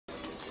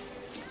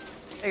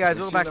Hey guys,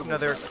 welcome back to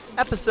another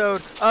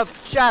episode of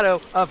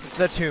Shadow of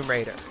the Tomb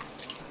Raider.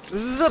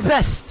 The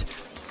best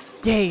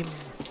game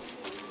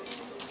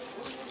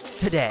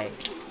today.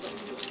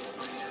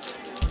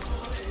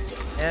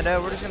 And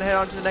we're just gonna head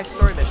on to the next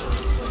story mission.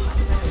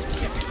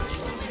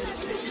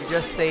 We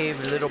just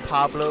saved little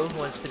Pablo, who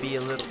wants to be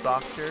a little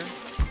doctor.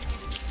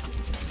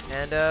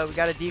 And we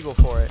got a deagle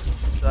for it,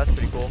 so that's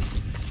pretty cool.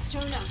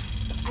 Jonah,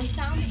 I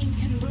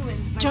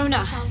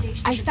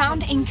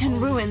found Incan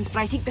ruins. But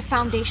I think the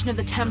foundation of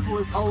the temple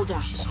is older.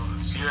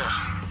 Yeah,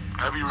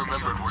 Abby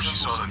remembered where she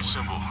saw that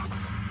symbol.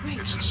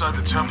 It's inside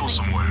the temple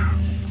somewhere.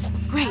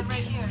 Great.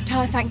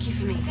 Tell her thank you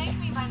for me.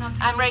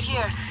 I'm right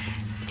here.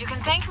 You can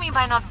thank me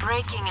by not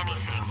breaking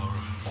anything.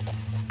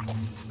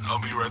 I'll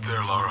be right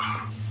there,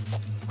 Lara.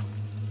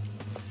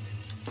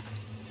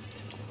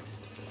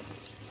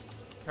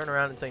 Turn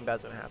around and something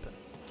bad's gonna happen.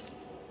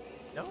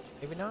 No?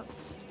 Maybe not?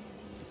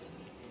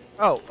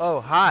 Oh,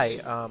 hi,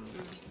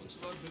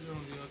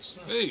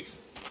 Hey,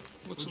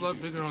 looks a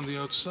lot bigger on the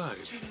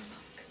outside.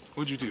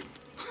 What'd you do?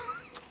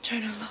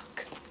 Jonah,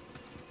 look.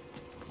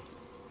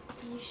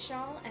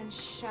 Ishal and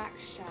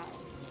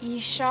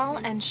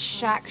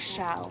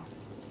Shakshal.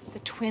 The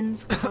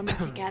twins come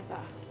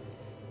together.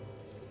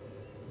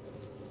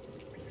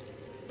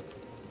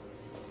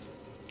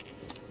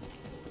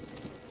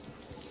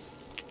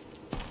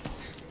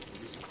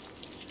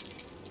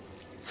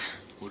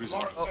 What is it?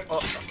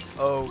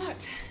 Oh. What?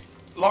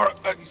 Lara,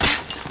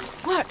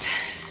 What?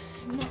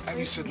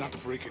 Abby said not to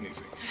break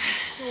anything.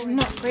 I'm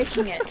not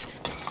breaking it.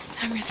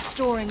 I'm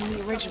restoring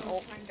the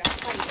original.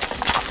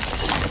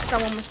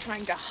 Someone was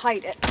trying to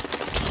hide it.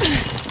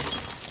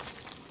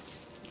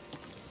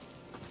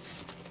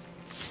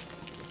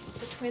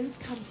 The twins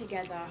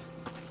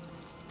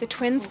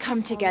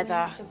come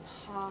together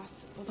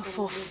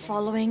before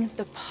following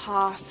the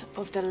path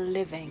of the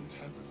living.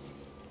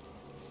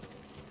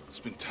 It's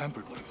been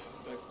tampered with.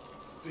 That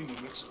thing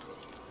in Mexico.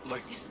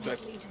 Like This must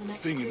that lead to the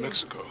next thing in clue.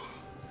 Mexico.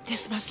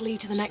 This must lead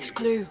to the next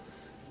clue.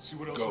 See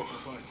what else I can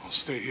find. I'll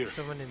stay here.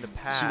 Someone in the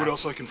past See what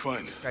else I can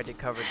find. tried to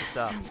cover this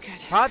up. Sounds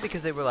good. Probably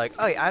because they were like,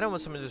 oh, yeah, I don't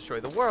want someone to destroy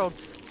the world,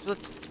 so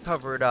let's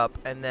cover it up.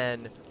 And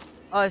then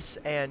us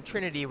and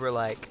Trinity were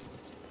like,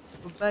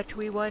 but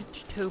we want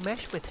to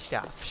mess with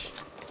stuff.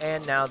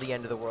 And now the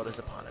end of the world is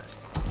upon us.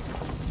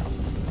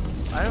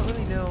 I don't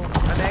really know. I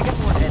mean, I guess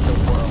it won't end the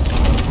world,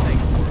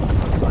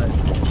 but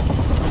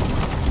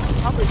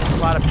probably just a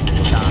lot of people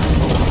die.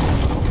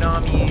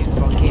 Tsunamis,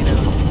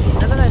 volcanoes,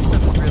 none of that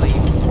stuff is really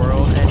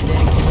world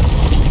ending.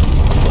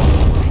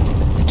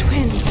 The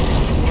twins.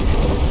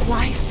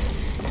 Life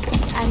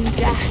and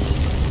death.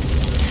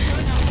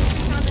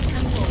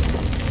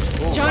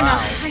 Oh, Jonah, wow.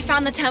 I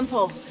found the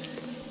temple.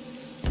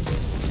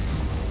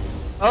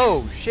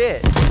 Oh,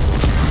 shit.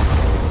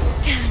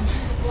 Damn.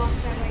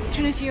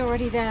 Trinity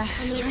already there,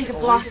 trying to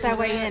blast their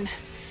way in.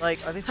 Like,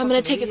 are they I'm gonna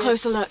fucking take a idiots?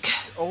 closer look.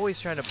 Always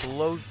trying to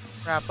blow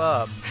crap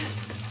up.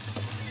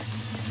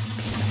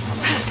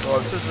 Oh,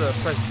 I'm supposed to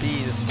press B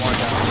to spawn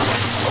down.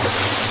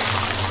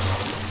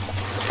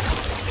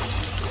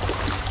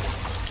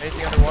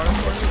 Anything underwater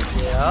for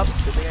me? Yep,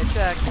 good thing I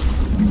checked.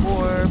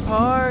 More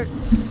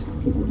parts.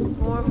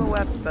 Form a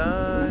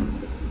weapon.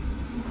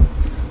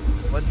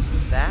 What's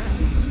that?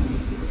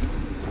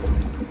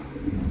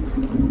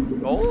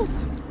 Gold?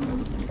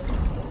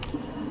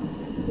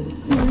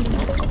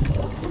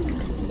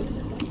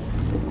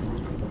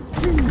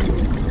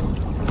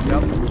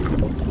 Yep.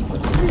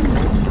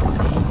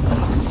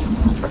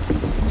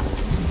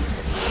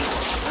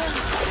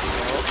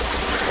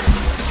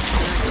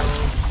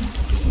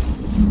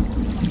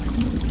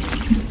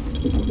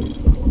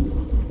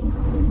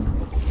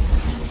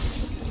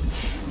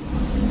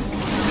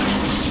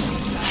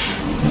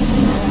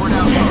 Forward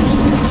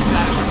outpost.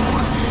 Status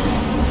report.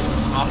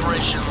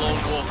 Operation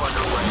Lone Wolf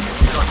underway.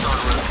 Trucks en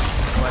route.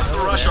 What's the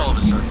rush all of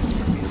a sudden?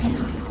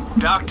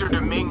 Dr.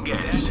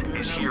 Dominguez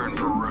is here in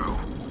Peru.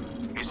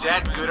 Is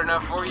that good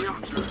enough for you?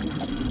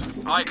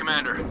 Aye,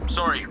 Commander.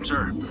 Sorry,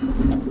 sir.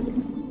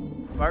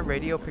 If our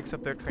radio picks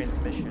up their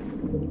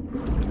transmission,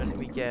 then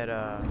we get,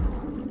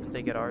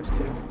 they get ours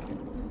too.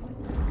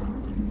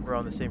 We're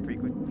on the same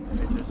frequency.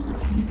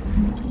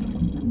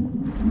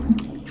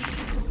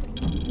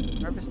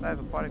 Harvest 5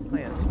 aquatic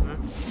plants. Oh,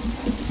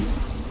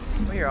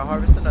 here, I'll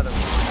harvest another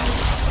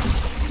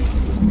one.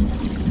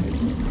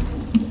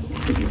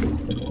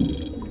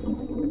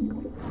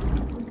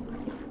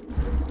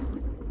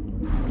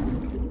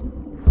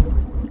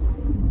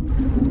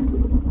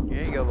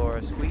 Here you go,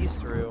 Laura. Squeeze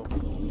through.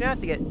 You don't have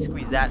to get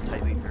squeezed that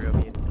tightly through. I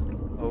mean,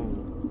 oh.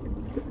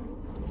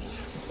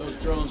 Those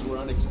drones were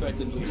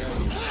unexpectedly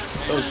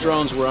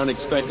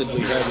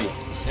heavy.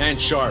 And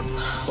sharp.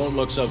 Boat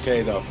looks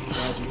okay, though.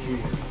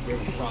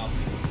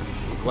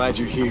 Glad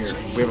you're here.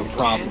 We have a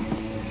problem.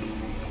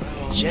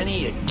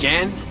 Jenny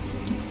again?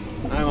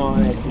 I'm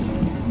on it.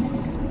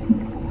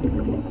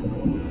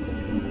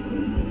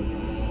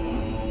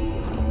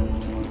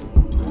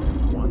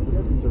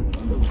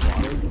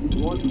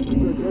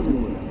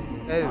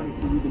 Oh.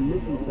 We've been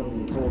missing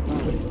something this whole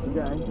time.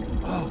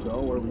 Okay. So,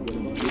 what are we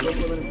getting? We look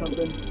for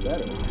something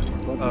better.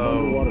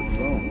 Oh.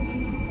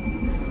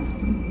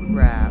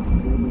 Crap.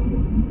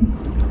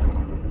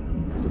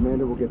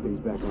 Commander will get these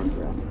back on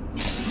track.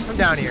 Come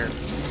down here.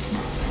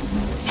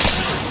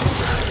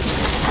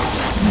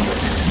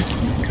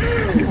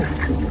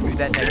 Do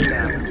that next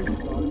time.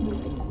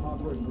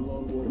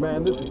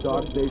 Command, this is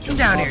Dock Station. Come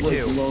down here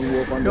too.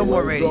 No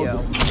more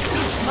radio.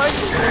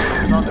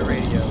 It's on the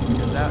radio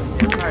because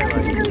they're probably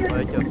like,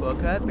 what the fuck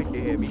happened to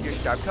him? He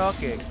just stopped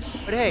talking.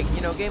 But hey,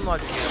 you know, game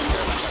logic, you don't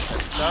care about that type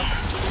of stuff.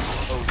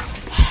 Oh.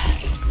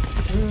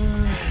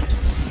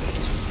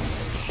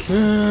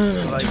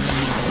 Like,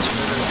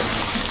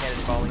 cannon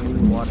falling into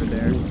the water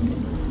there.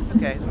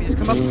 Okay, let me just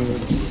come up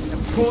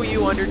and pull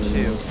you under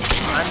two.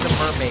 I'm the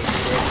mermaid,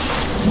 bitch.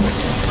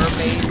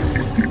 Mermaid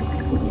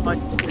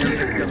hunt their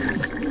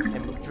victims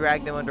and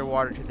drag them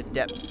underwater to the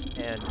depths.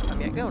 And I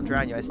mean, I don't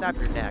drown you. I snap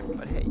your neck,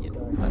 but hey, you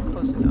know, not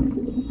close enough.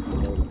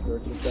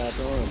 Search is back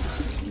on.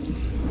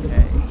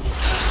 Okay.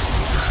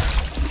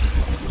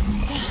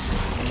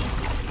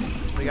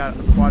 We got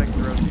aquatic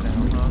drones now,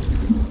 huh?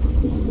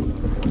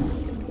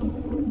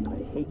 I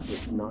hate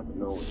this not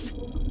knowing.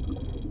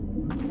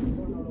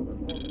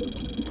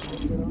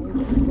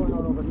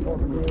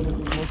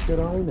 What should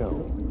I know?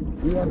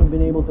 We haven't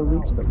been able to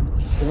reach them.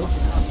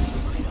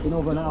 It's been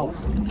over an hour.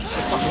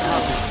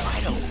 I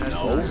don't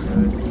know.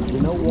 You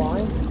know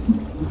why?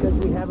 Because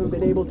we haven't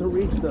been able to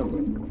reach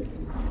them.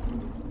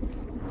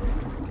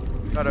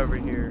 Got over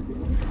here.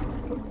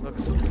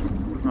 Looks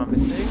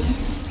promising.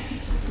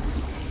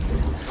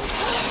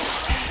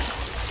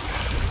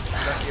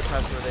 Not get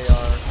past where they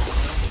are.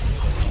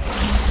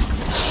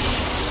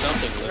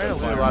 Something I'm trying to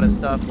loot a lot of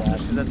stuff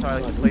because that's how I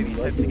like to play these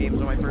types of games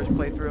on my first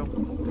playthrough.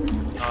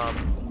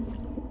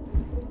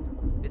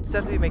 It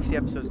definitely makes the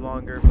episodes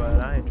longer,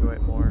 but I enjoy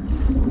it more.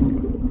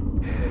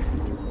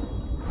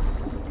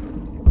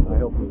 I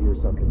hope we hear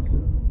something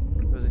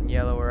soon. Those in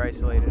yellow are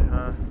isolated,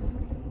 huh?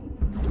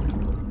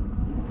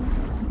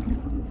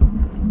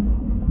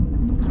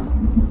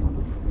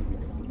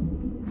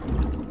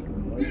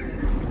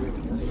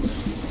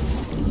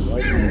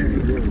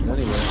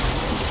 Anyway.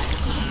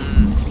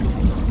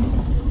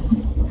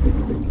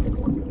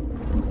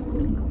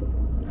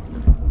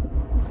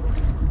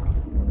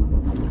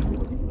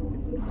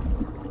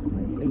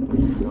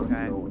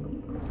 Okay.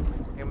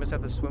 I must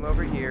have to swim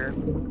over here.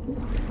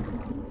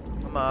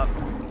 Come up.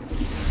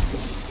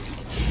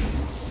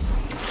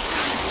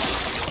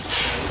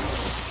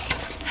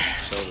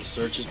 So the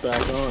search is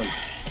back on.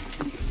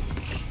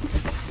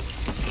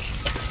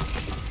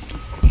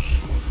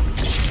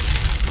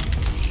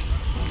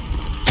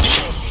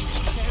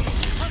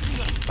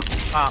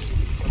 Pop.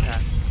 Okay.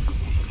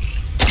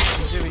 This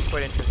is really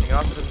quite interesting. It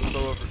also doesn't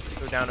go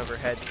down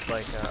overhead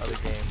like other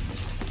games.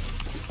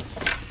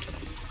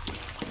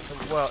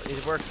 Well,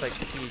 it works like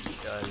Siege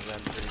does,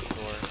 I'm pretty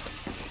sure.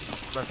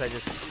 Unless I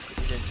just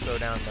didn't slow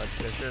down much,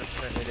 but I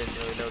certainly didn't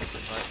really notice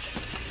it much.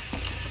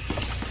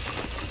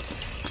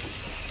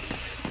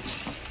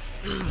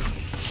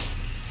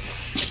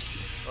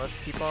 Let's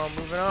keep on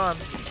moving on.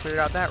 We cleared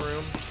out that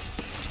room.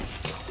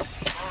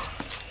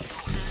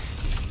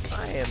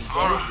 I am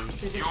Laura,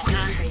 dead. you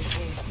okay?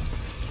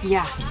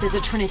 Yeah, there's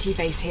a Trinity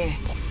base here.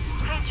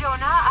 Hey,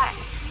 Jonah,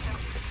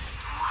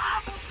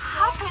 what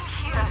happened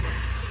here?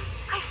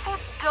 I said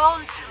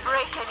don't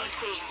break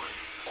anything.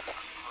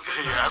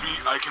 Hey, Abby,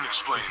 I can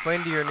explain.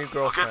 Explain to your new I'll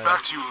girlfriend. get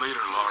back to you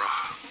later, Laura.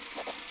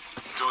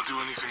 Don't do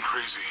anything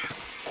crazy.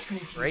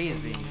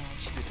 Crazy.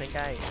 You think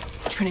I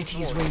am?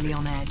 Trinity's really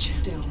on edge.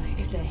 Still,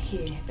 if they're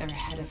here, they're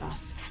ahead of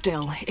us.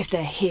 Still, if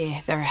they're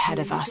here, they're ahead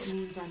of us.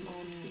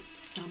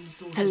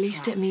 At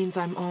least it means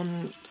I'm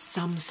on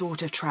some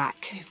sort of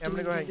track. At least it means I'm on some sort of track. I'm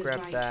gonna go ahead and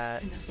grab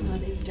that.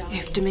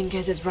 If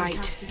Dominguez is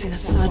right, and the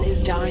sun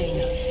is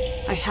dying,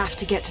 I have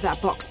to get to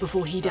that box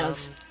before he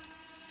does.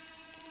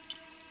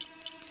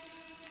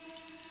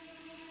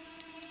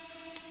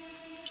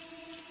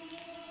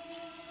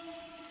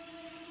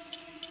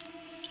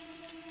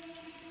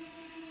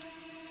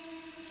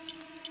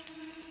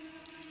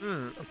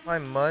 Apply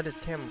mud as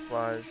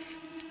camouflage.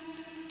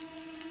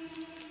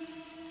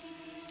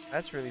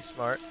 That's really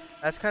smart.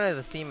 That's kind of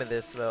the theme of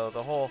this, though.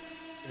 The whole,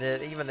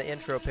 even the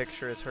intro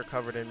picture is her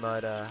covered in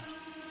mud,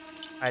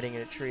 hiding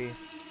in a tree.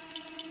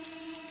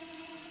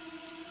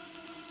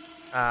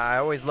 I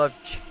always loved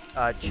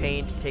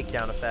chained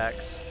takedown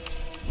effects.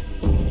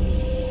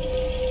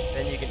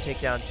 Then you can take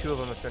down two of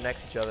them if they're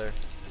next to each other.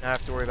 Not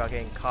have to worry about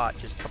getting caught.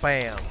 Just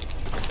bam,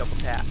 double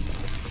tap.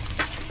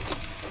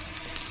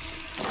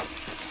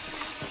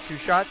 2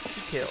 shots,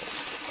 2 kills.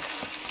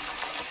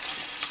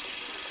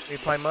 We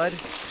apply mud.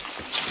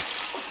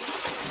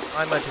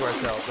 Apply mud to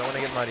ourselves. Don't want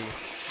to get muddy.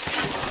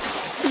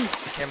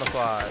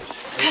 Camouflage.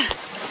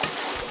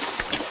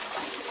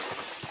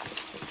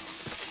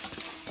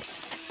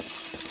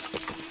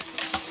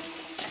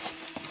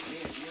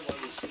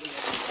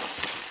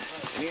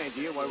 Any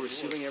idea why we're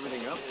sealing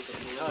everything up?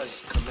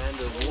 Because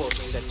Commander Wolf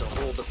said to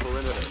hold the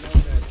perimeter.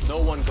 No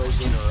one goes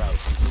in or out.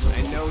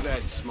 I know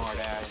that,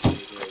 smartass.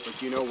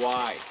 But you know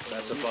why?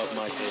 That's above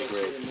my pay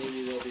grade.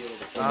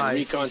 When Ah, the I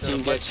recon see, so team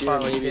the gets here,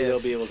 mud maybe spotlight they'll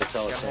is. be able to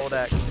tell us. Hold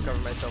X to cover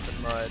myself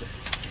in mud.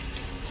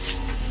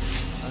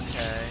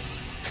 Okay.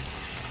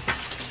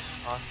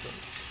 Awesome.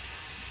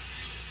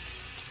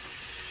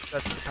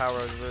 That's the power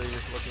I was really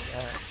just looking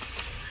at.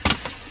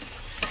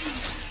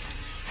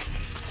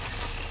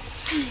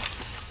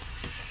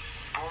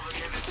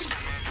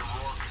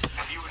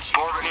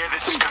 Borvenier,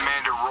 this is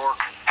Commander Rourke.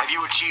 Have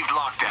you achieved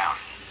lockdown?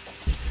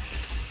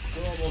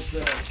 We're almost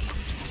there.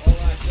 All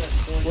access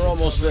points. We're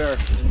almost there.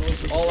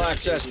 All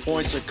access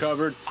points are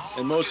covered,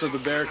 and most of the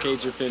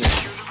barricades are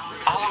finished.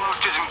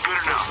 Almost isn't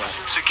good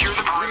enough. Secure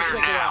the perimeter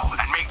now,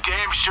 and make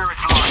damn sure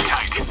it's locked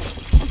tight.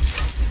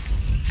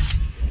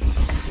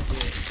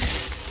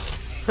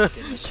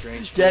 Getting a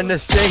strange Getting a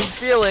strange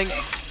feeling.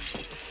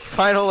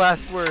 Final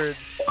last words.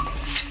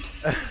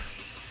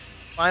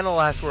 Final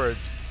last words.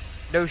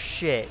 No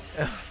shit.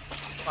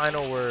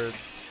 Final words.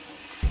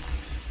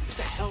 What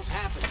the hell's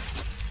happening?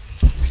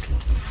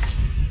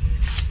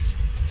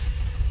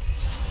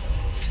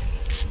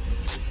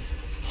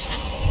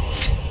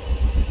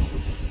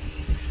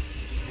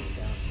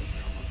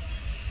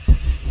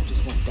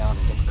 Just went down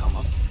and didn't come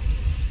up.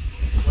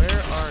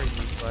 Where are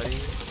you, buddy?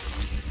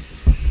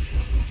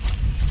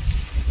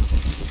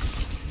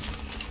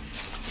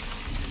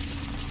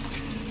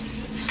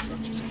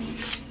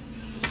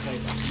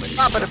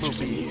 Stop it,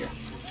 Structures in here.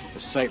 The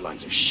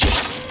sightlines are shit.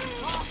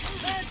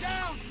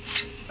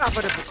 Stop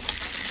it.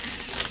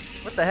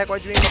 What the heck?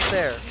 Why'd you aim up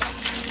there?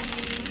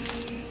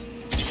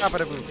 Stop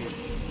it, Aboopy.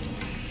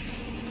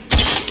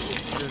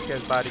 Where did this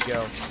guy's body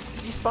go?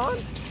 He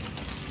spawned?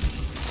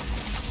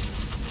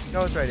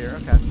 No, it's right here.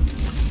 Okay.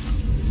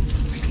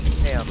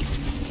 Damn.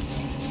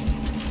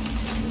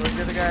 Where's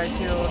the other guy I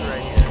killed?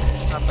 Right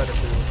here. Stop it,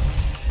 Aboopy.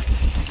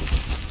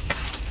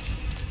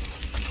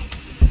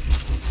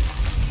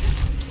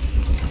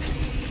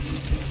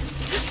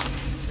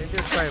 Maybe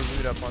let's try and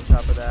loot up on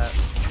top of that.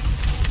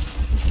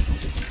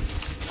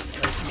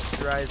 Gotta keep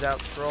your eyes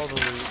out for all the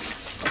loot.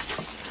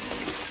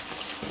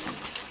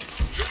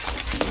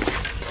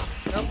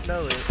 Nope,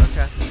 no loot.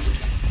 Okay.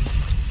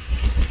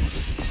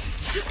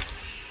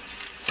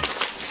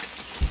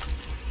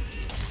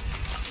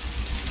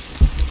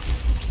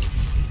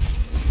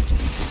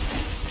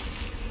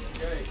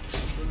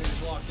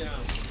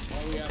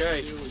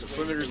 Okay, the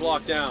perimeter's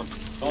locked down.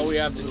 All we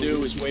have to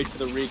do is wait for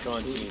the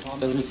recon team.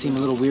 Doesn't it seem a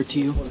little weird to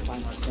you?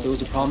 There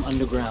was a problem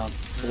underground,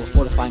 but we're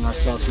fortifying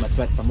ourselves from a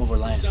threat from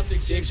overland.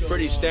 Seems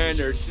pretty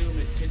standard.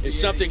 If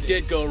something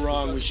did go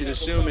wrong, we should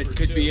assume it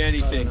could be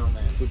anything.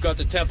 We've got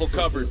the temple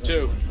covered,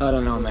 too. I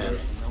don't know, man.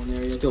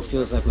 It still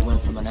feels like we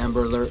went from an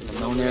amber alert in the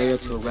known area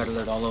to a red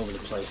alert all over the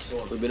place.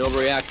 We've been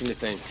overreacting to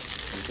things.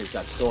 And since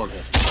that storm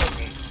hit.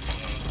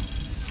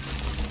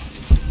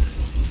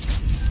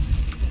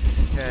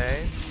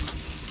 Okay.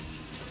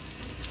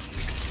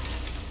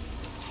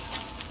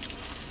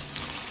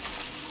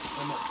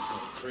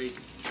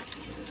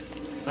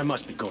 I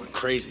must be going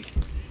crazy.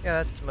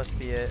 Yeah, that must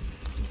be it.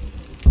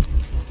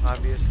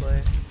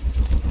 Obviously.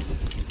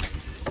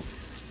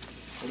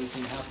 What do you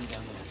think happened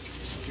down there?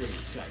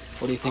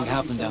 What do you think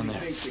happened down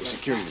there? We're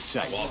securing the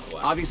site.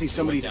 Obviously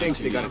somebody thinks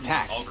they got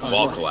attacked.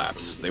 Wall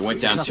collapse. They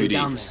went down too Nothing deep.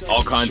 down there.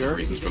 All kinds of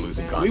reasons for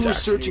losing contact. We were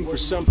searching for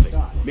something.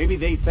 Maybe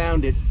they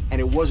found it, and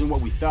it wasn't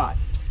what we thought.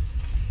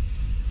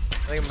 I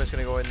think I'm just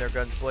gonna go in there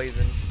guns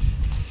blazing.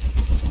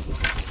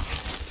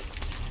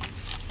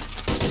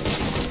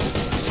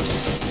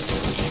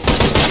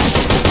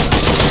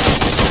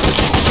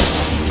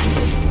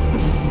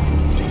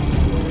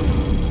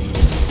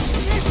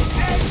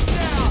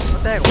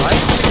 What the heck? Why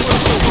is people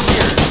over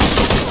here?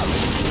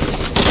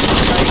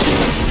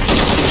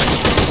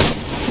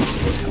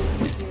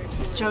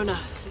 Jonah,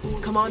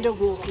 Commander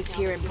Rourke is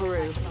here in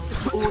Peru.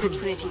 He ordered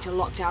Trinity to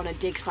lock down a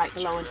dig site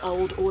below an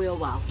old oil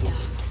well. You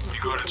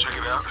going to check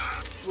it out?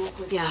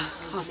 Yeah,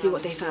 I'll see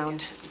what they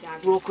found.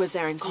 Rourke was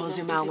there in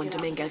Cozumel when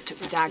Dominguez took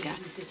the dagger.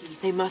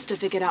 They must have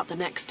figured out the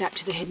next step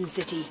to the hidden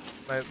city.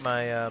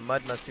 My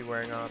mud must be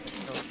wearing off.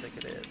 I don't think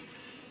it is.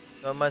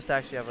 So it must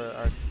actually have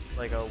a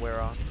wear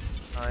off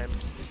time.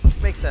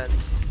 Makes sense.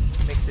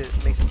 Makes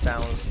it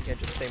balanced. You can't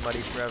just stay muddy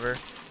forever.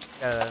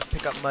 Gotta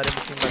pick up mud in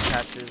between mud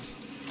patches.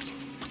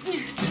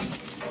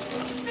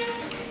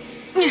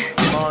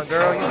 Come on,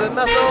 girl, use the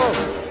muscles!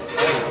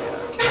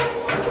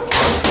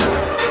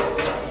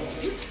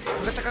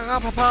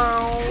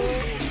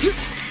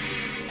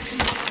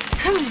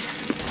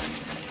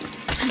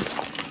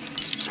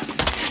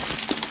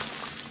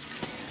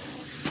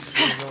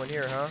 There's no one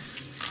here, huh?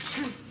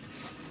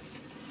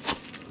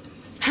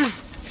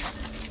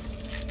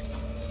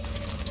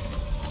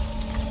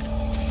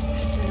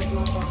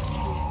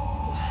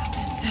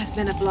 There's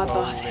been a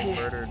bloodbath They here.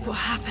 murdered What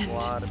happened? a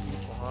lot of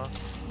people, huh?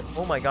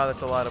 Oh my god,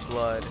 that's a lot of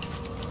blood.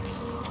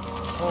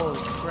 Holy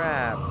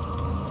crap.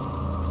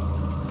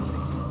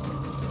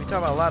 We talk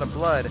about a lot of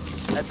blood.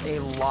 That's a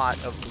lot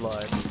of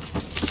blood.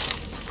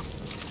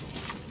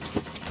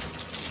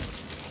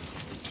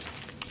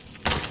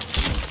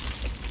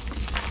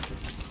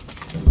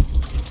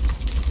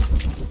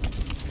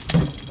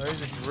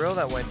 There's a drill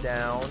that went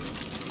down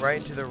right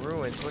into the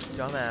ruins. What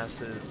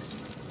dumbasses.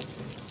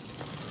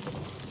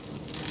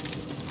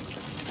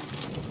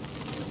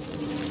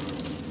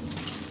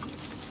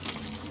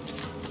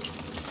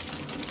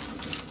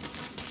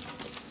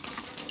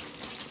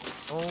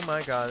 Oh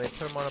my god, they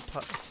put him on a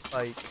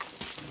spike.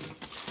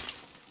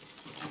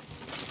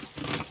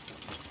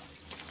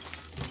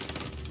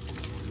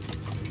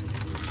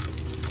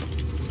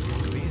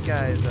 These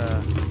guys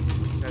are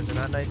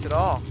not nice at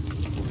all.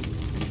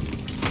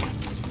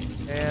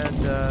 And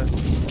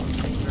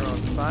they're on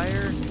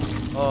fire.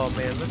 Oh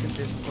man, look at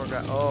this poor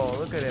guy. Oh,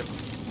 look at him.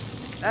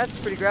 That's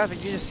pretty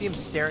graphic. You just see him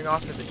staring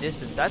off into the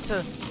distance. That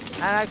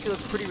actually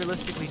looks pretty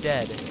realistically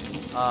dead.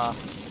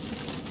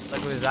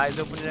 Like with his eyes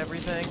open and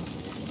everything.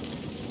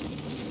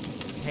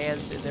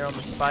 Hands sitting there on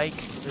the spike.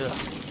 Ugh.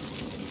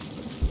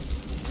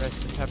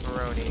 Rest of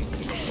pepperoni.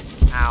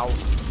 Ow.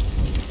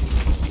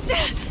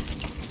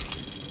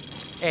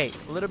 Hey,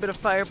 a little bit of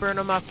fire burn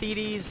on my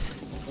feeties.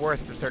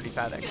 Worth the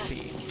 35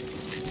 XP.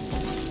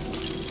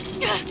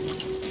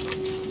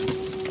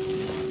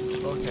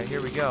 Okay,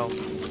 here we go.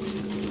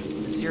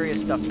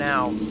 Serious stuff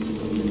now.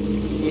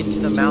 Into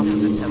the mouth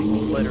of the temple,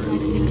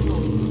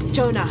 literally.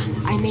 Jonah,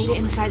 I made it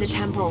inside the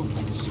temple.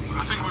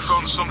 I think we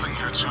found something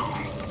here too.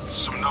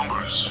 Some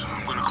numbers.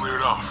 I'm gonna clear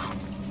it off.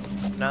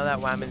 Now that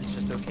Wyman's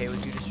just okay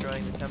with you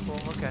destroying the temple?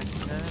 Okay,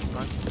 yeah, that's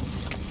fine.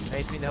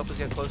 Anything to help us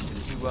get closer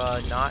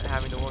to not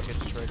having the world get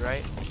destroyed,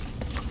 right?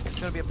 It's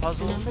gonna be a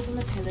puzzle. The numbers on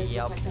the pillars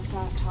look like the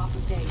first half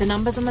of dates. The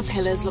numbers on the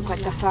pillars look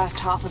like the first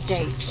half of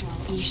dates.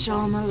 Ishal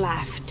on the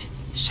left,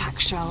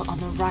 Shakshal on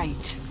the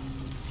right.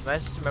 Am I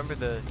supposed to remember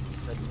the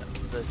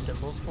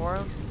symbols for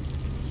him?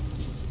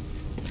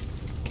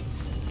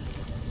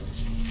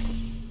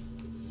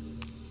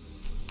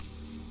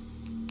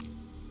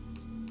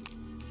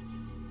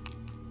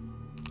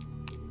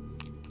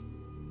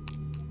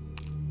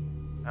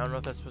 I don't know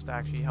if that's supposed to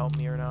actually help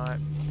me or not.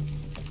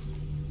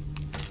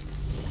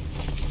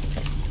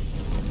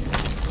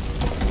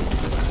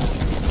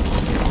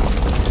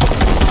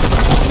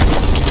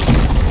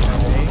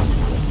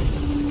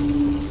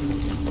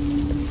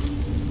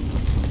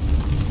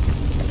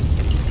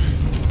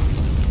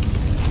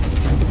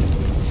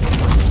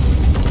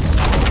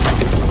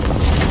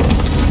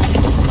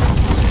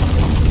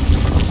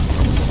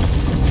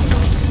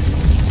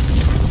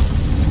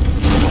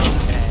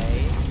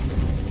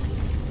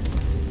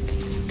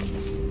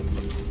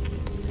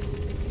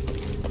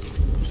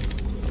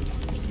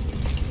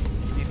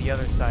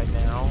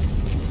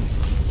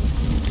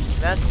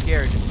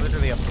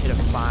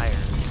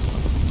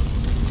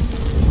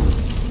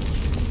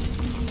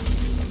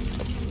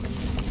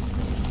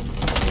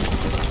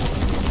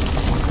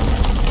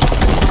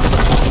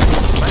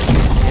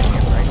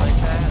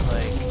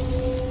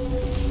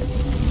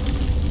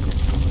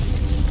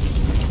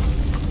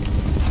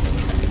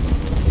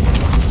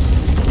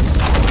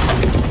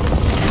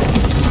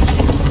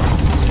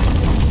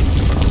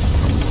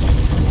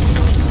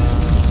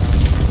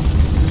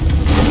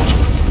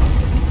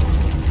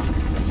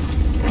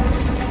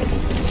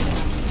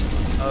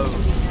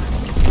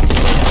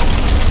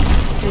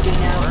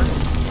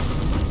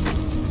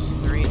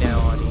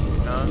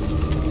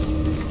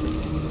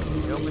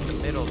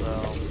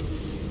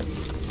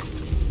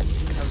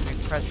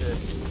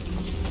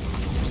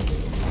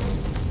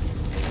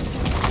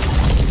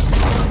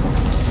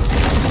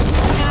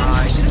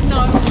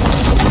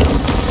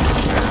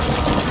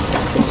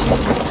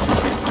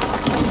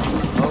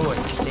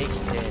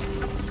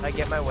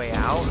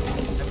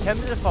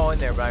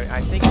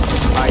 I think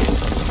it's by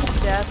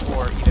death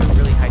or either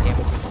really high damage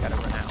you just gotta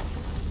run out.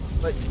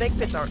 But snake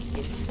pits aren't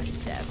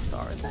instant death,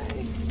 are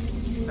they?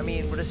 I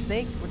mean, would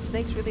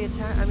snakes really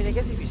attack? I mean, I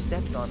guess if you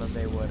stepped on them,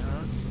 they would,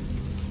 huh?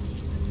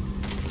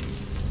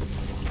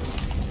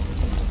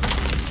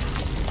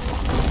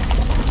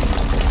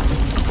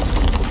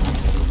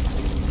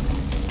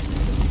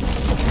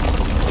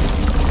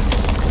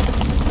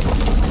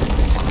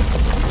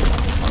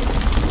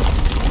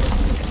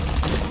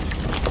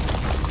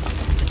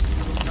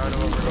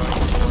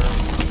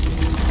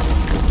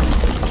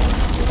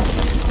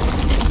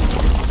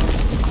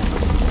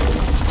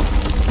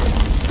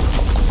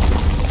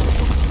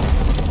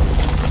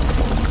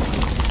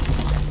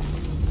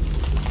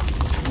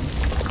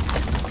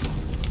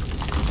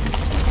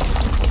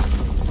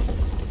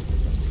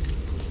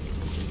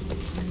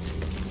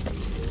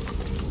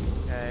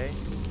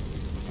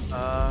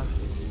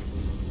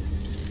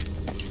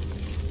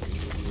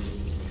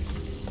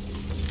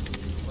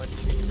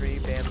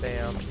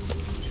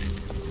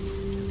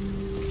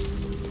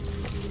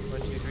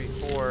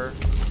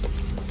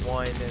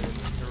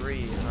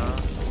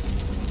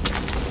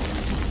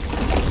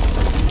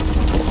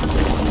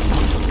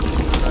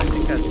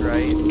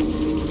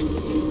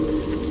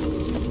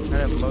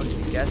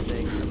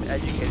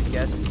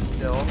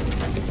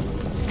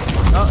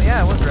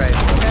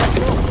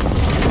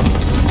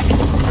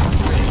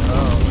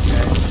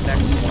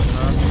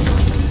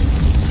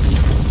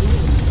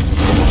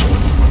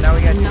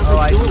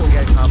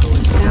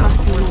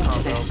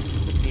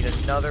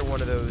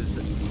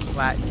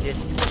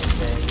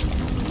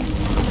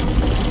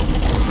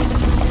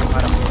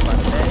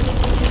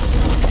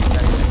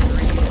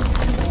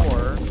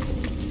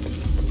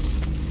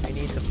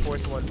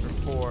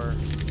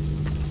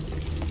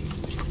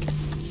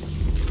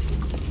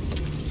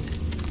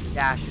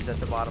 dash is at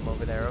the bottom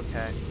over there.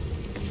 Okay.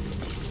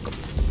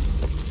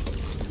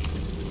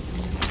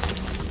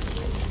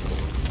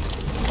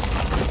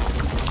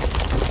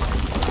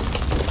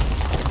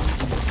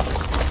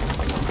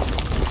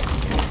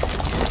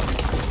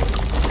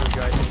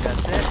 I think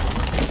that's it.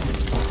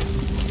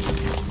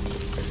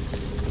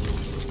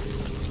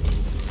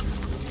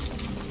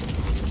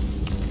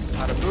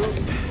 How to move.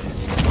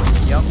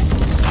 Yup.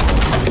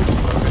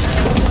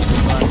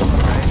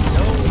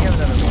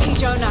 Hey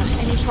Jonah,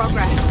 any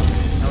progress?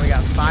 Now we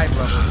got 5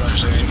 levels.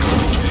 There's an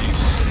incoming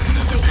date and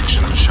a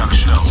depiction of Jacques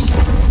Shell.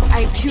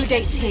 I have 2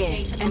 dates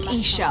here, and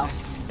E-Shell.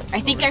 I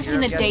think I've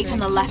seen a date on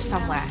the left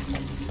somewhere.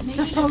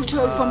 The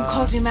photo from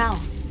Cozumel.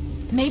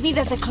 Maybe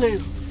there's a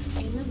clue.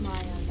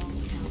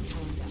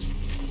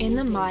 In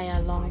the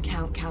Maya long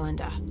count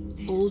calendar,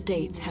 all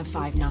dates have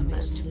 5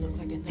 numbers.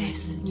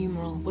 This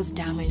numeral was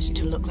damaged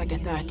to look like a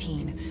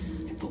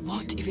 13. But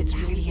what if it's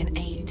really an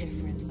 8?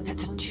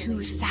 That's a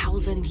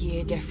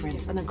 2,000-year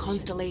difference, and the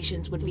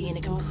constellations would be in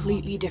a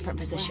completely different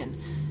position.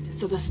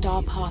 So the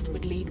star path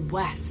would lead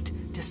west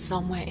to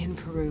somewhere in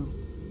Peru.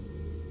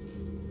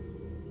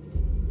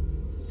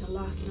 The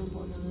last number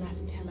on the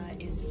left pillar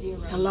is 0.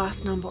 The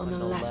last number on the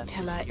left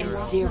pillar is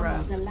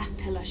 0. The left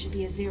pillar should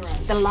be a 0.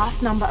 The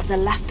last number of the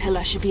left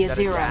pillar should be a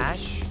 0.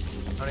 Dash?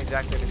 I don't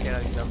exactly understand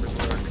how these numbers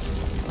work.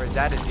 Or is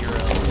that a 0?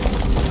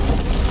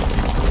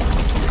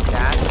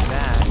 Dash and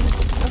dash.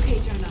 Okay,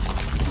 Jonah.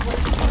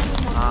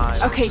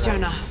 Okay,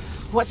 Jonah.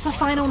 What's the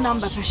final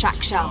number for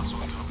Jacques Shell?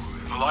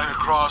 A line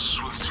across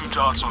with 2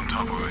 dots on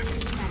top of it.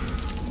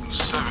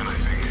 7, I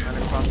think.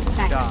 Line across with 2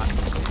 Thanks. dots.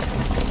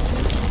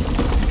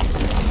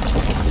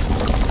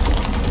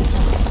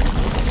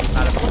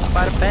 Bada boom,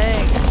 bada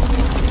bang.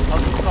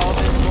 Puzzle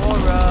solving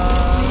Laura.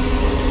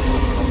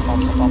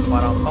 I'm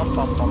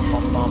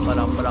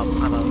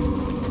a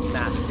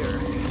master.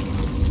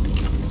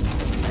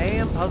 I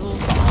am puzzle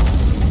solved.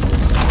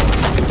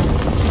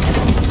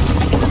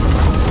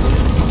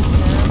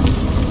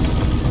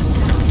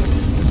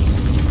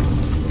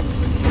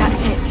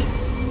 That's it.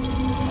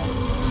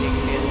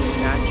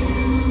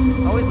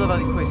 I always love how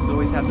these places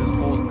always have those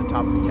holes in the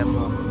top of the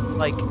temple.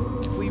 Like,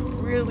 if we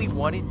really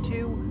wanted to,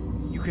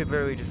 you could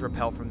literally just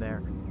rappel from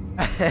there.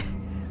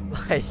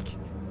 Like,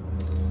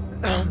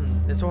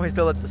 it's always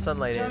to let the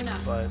sunlight in,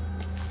 but...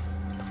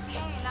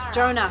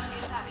 Jonah.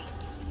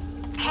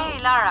 Hey,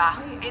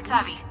 Lara. It's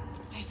Abby.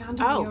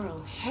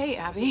 Oh, hey,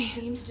 Abby.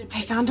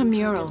 I found a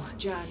mural.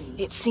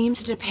 It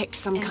seems to depict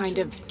some kind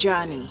of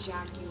journey.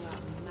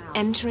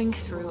 Entering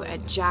through a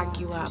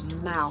jaguar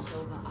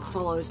mouth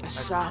follows a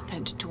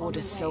serpent toward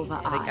a silver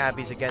I think eye.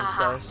 Abby's against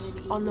us.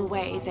 On the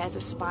way, there's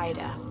a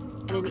spider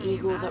and an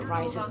eagle that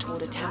rises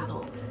toward a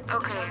temple.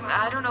 Okay,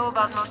 I don't know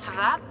about most of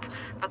that,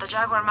 but the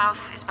jaguar mouth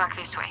is back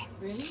this way.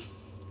 Really?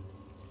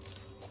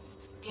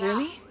 Yeah.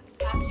 Really?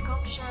 Cat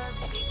sculpture,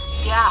 big T.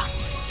 Yeah,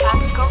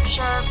 cat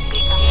sculpture,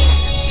 big T.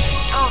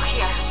 Oh,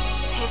 here.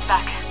 He's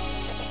back.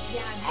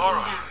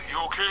 Laura, you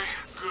okay?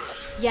 Good.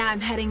 Yeah,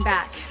 I'm heading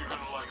back.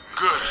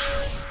 Good.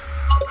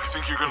 I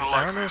think you're gonna I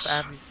like don't know this. if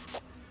Abby...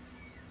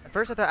 At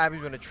first I thought Abby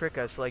was going to trick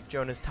us, like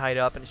Jonah's tied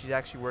up and she's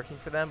actually working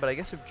for them, but I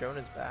guess if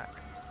Jonah's back...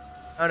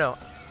 I don't know.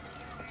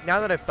 Now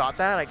that I've thought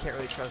that, I can't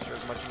really trust her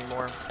as much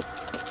anymore.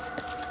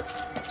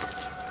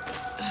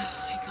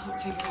 I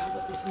can't figure out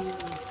what this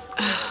means.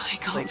 I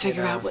can't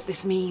figure out what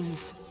this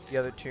means. The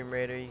other Tomb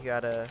Raider, you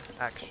gotta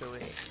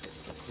actually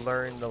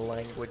learn the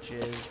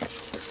languages.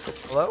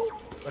 Hello?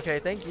 Okay,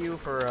 thank you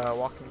for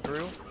walking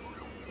through.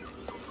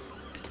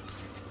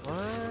 What?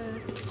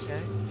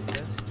 Okay,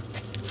 yes.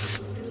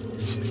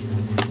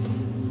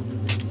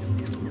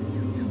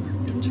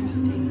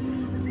 Interesting.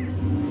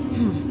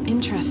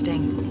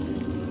 Interesting.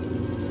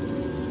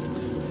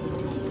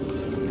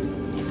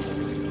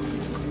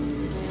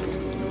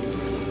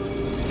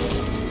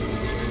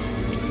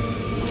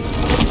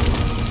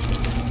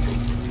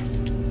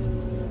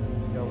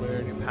 You'll learn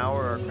a new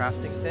power or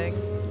crafting thing.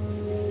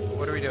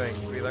 What are we doing?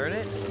 Did we learn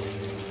it?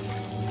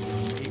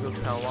 Eagle's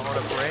Talon on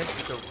a branch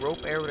with a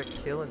rope arrow to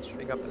kill and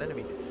string up an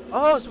enemy.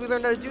 Oh, so we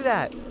learned how to do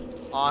that.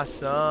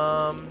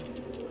 Awesome.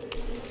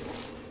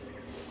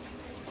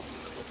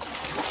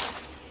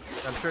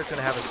 I'm sure it's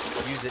gonna have us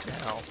use it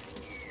now.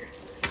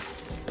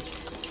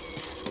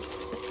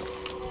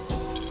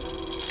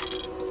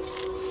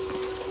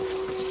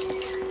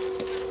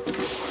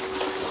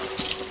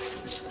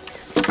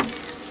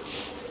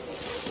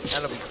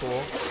 That'll be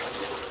cool.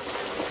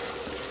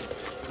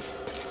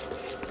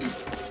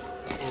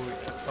 Ooh,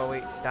 oh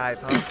wait, dive,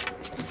 huh?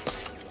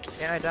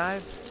 Can I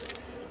dive?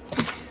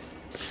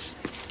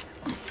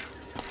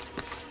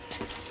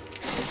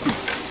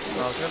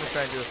 Well, I was gonna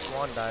try and do a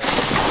swan dive.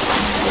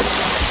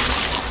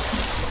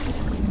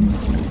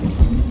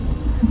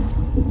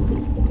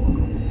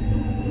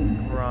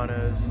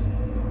 Piranhas.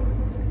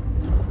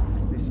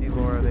 They see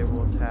Laura, they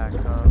will attack,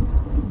 huh?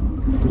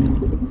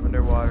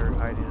 Underwater,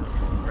 hiding in the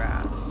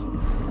grass.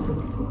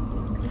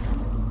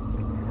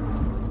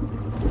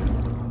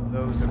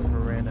 Those are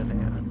Piranha.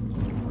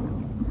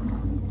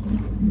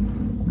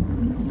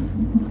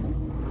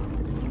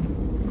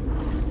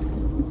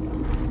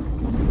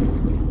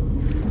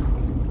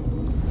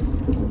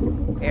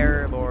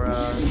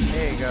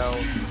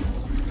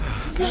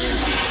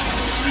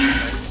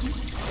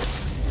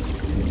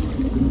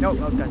 Oh,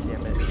 god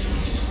damn it.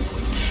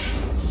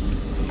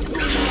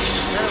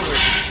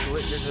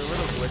 There's a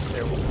little glitch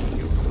there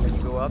when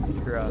you go up,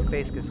 your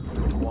face gets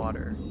full of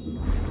water.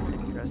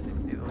 Interesting.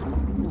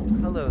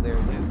 Hello there,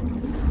 Luke.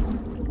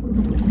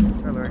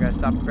 Alright, Laura, guys,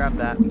 stop and grab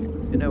that.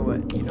 You know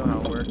what? You know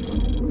how it works.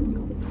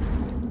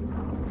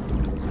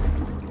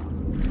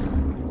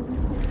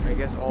 I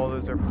guess all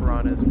those are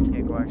piranhas. We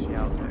can't go actually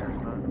out there, huh?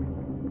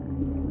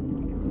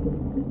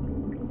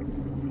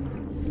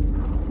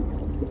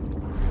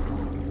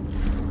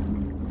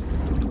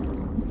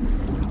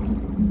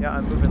 Yeah,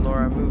 I'm moving,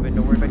 Laura. I'm moving.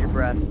 Don't worry about your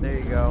breath. There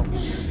you go. I'm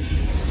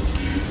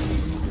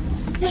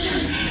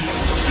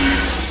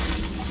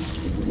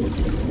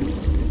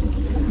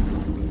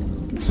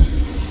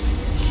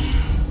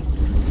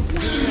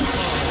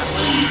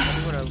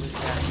gonna lose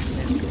that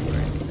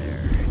right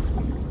there.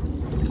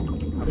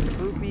 A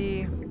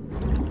poopy.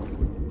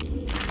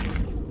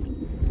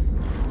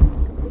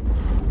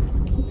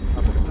 A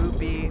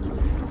poopy.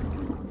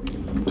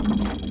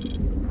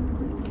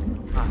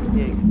 Ah,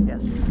 pig.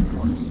 Yes, of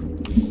course.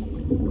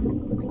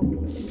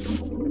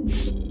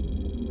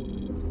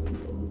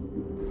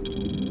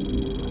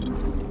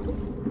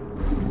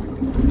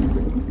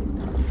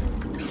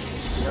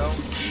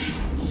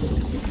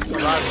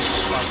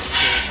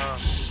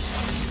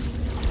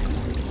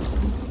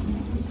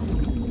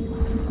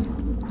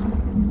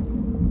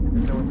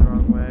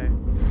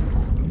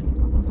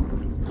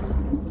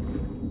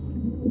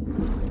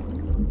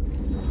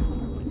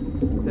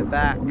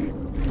 Back.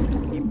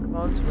 Keep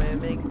on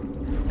swimming.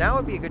 Now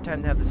would be a good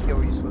time to have the skill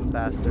where you swim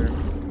faster. I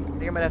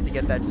think I might have to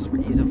get that just for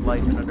ease of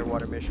life in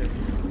underwater mission.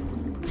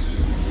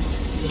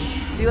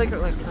 See, like her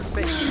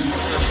face, for a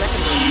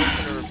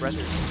second her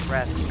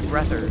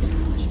breathers.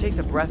 She takes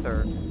a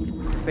breather,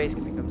 her face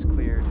becomes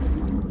cleared.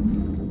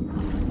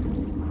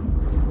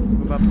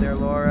 Move up there,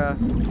 Laura.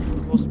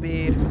 Full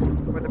speed.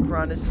 Where the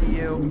piranhas see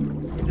you.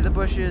 Into the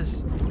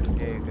bushes.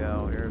 There you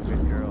go. You're a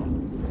good girl.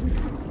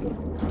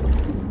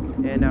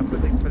 And now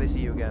quickly before they see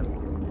you again.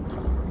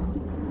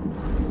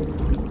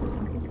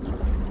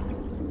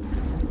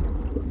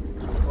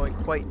 Going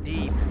quite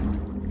deep.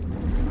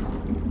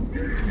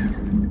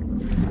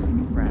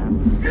 Crap.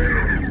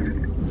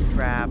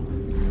 Crap.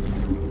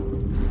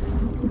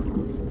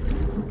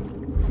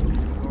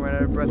 Don't run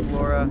out of breath,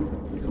 Laura.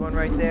 There's one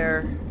right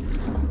there.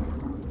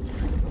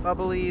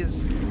 Bubblies.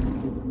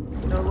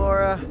 No,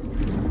 Laura.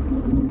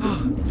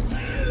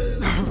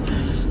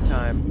 Just in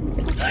time.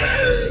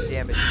 Take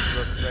damage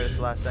right at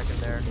the last second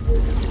there. We're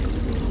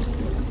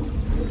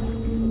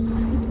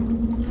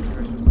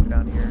supposed to go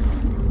down here.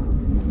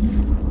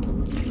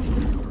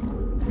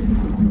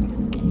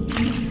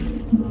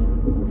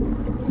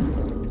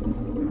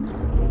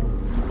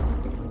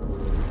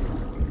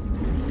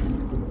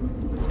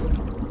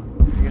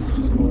 I guess it's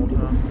just gold,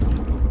 huh?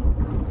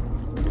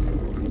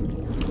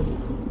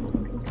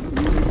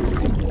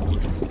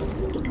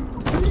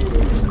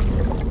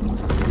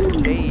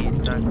 Jade,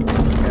 not gold.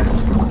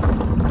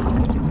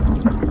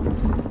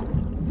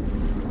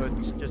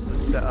 Just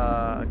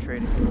a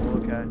trading tool,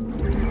 okay.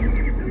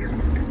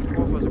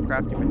 What was a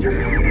crafting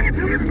material for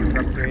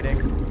upgrading?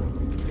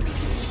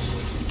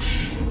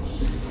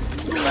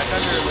 Back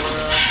under,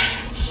 Laura.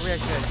 Where we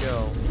actually gotta go?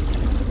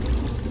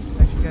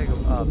 Actually gotta go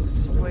up. Is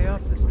this the way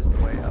up? This is the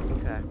way up,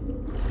 okay.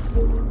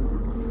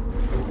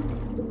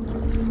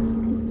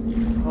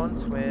 Keep on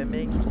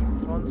swimming,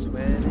 keep on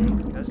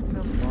swimming. Just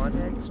come on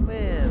and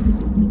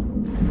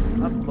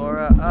swim. Up,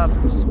 Laura, up.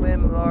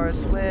 Swim, Laura,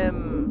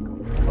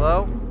 swim.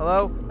 Hello?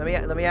 Hello?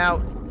 Let me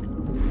out.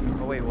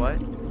 Oh wait, what?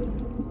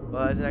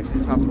 Well, that isn't actually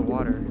the top of the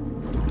water.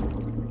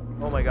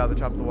 Oh my god, the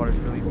top of the water is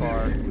really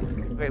far.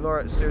 Okay,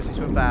 Laura, seriously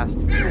swim fast.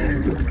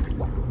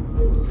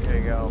 There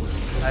you go.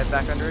 Dive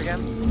back under again.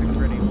 Check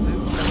for any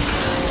loot.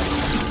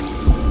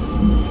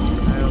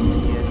 I don't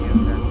see any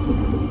of that.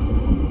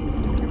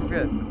 Okay, we're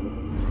good.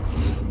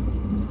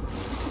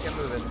 Get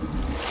moving.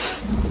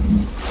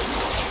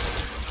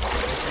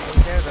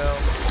 Nothing there though.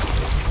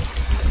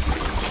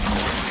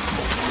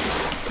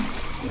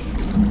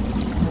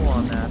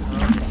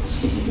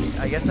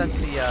 I guess that's the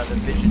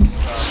vision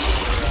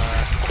stuff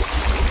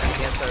for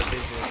enhance our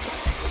vision.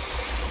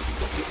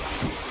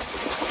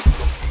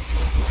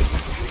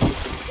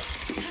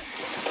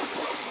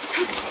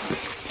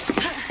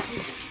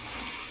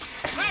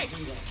 Hey!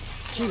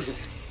 Jesus.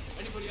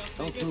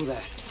 Don't do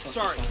that.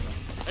 Sorry.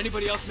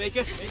 Anybody else make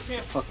it?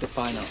 Fuck the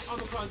final.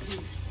 Omicron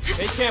team.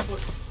 Base camp.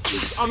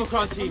 This is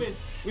Omicron team.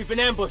 We've been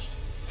ambushed.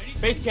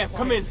 Base camp,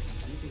 come in. I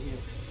need to hear.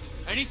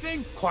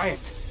 Anything? Quiet.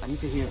 I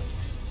need to hear.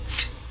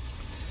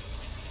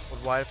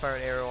 With wide fire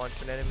and arrow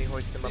onto an enemy,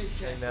 hoist them up,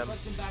 killing them.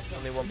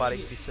 Only one body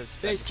can be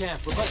suspected. Base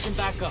camp, we're busting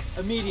back up.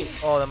 Immediate.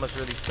 Oh, that must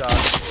really suck.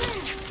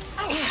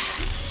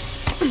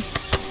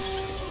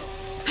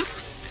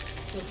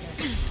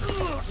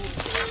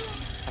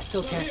 I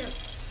still can't.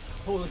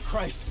 Holy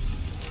Christ.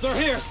 They're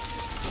here!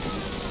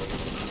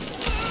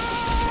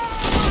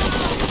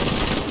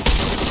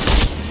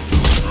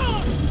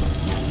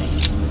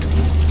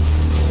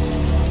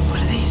 What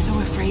are they so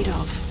afraid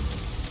of?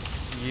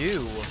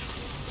 You.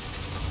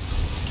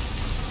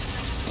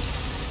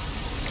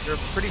 You're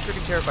pretty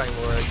freaking terrifying,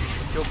 Laura. You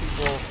can kill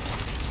people,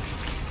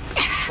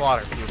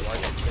 slaughter people. I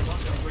guess. I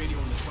lost my radio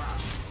in the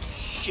crash.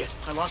 Shit,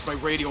 I lost my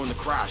radio in the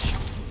crash.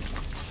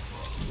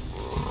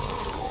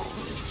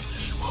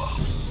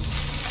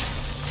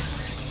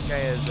 This guy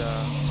has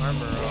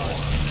armor on.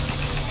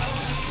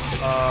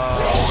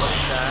 What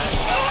is that?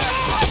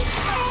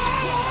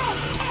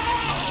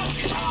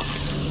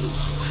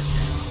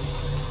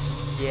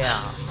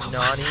 Yeah,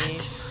 Nani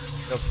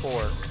the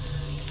Fork.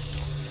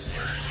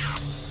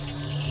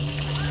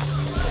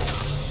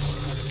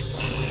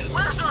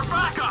 Where's our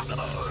backup?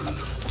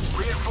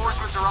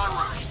 Reinforcements are en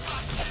route.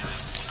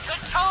 Then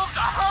tell them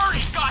to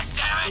hurry,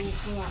 goddammit!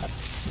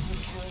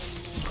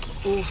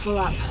 All full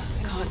up.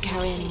 Can't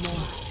carry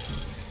anymore.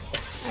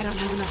 I don't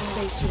have enough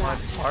space for that.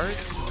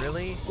 Parts?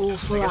 Really? All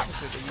full I up. guess I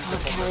could use Can't up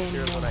all carry my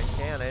materials anymore. when I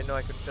can. I didn't know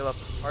I could fill up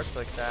the parts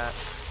like that.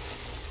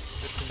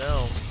 Good to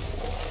know.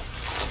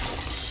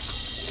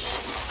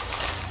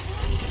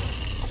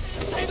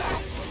 Stay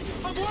back!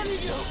 I'm warning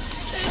you!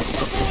 Stay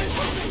away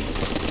from me!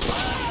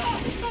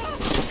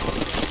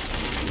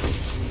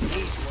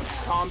 Easy,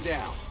 calm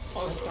down.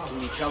 Can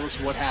you tell us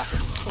what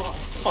happened?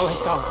 All I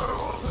saw.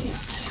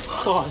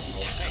 Claws.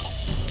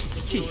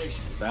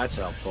 Teeth. That's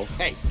helpful.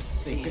 Hey,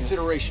 some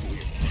consideration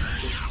here.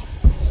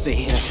 The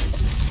hands.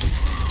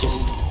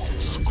 Just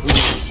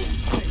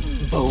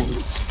squeeze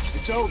bones.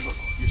 It's over.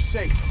 You're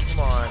safe. Come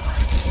on.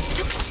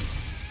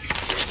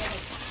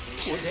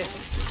 We're dead.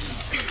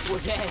 We're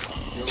dead.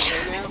 You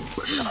okay now?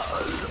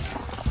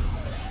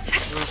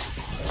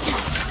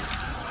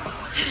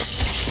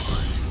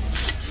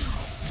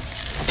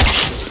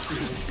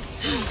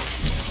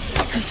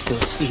 I can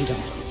still see them.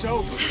 It's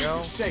over.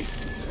 You're safe.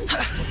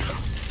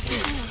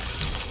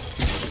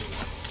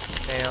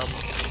 Damn.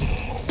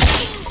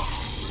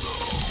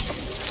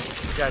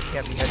 You guys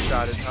can't be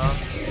headshotted, huh?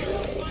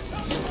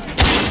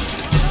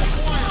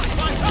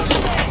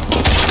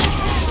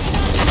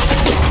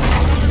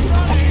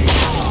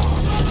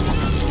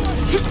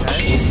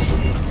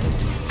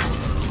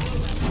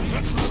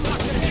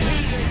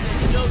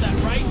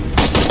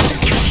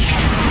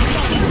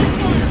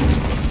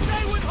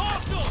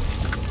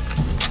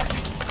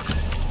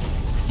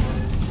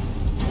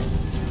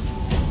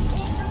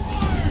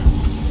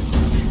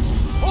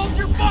 Hold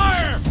your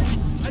fire!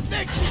 I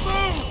think we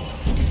moved!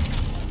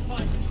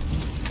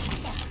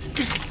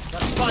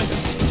 Gotta find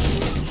them.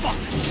 Fuck!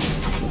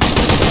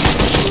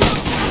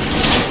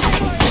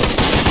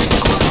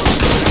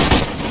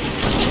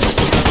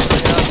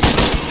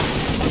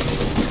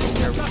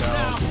 There we go.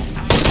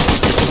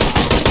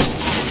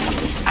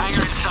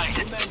 Hangar in sight.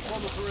 Men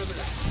form a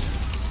perimeter.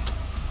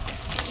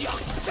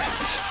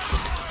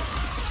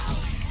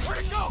 Where'd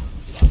it go?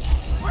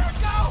 Where'd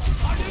it go?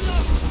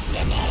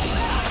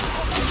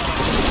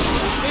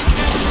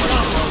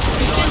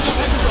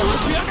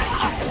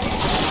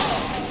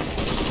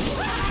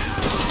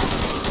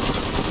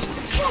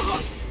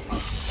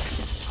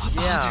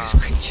 What Yeah. are those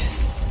creatures?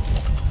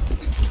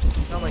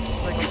 Not like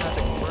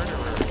psychopathic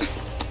murderers.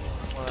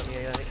 Well, I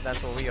mean, I think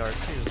that's what we are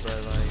too,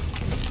 but like...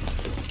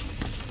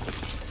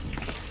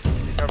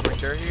 You covering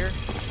dirt here?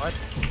 What?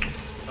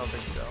 I don't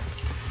think so.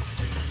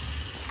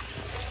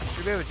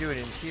 Should be able to do it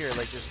in here,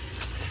 like just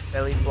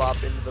belly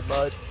flop into the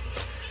mud.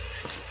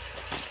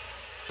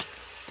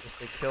 Just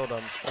they killed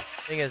them.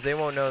 Thing is, they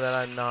won't know that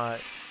I'm not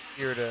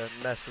here to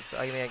mess with...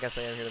 I mean, I guess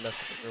I am here to mess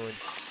with the ruins.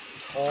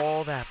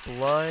 All that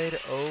blood,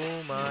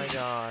 oh my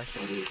gosh.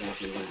 Bodies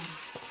everywhere.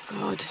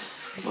 God,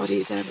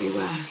 bodies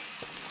everywhere.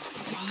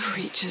 The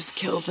creatures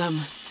killed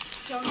them.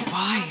 But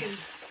why?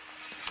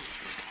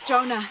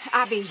 Jonah,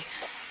 Abby.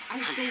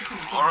 I saw something.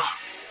 Laura?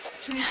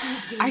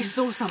 I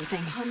saw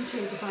something.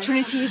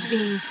 Trinity is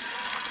being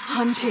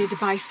hunted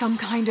by some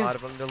kind A lot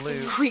of of them to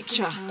loot.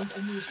 creature.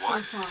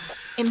 What?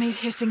 It made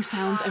hissing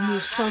sounds and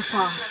moved so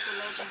fast.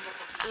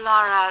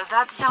 Lara,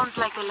 that sounds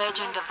like the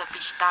legend of the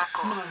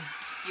Pistaco. No.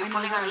 You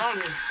pulling her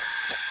legs?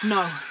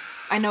 No,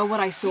 I know what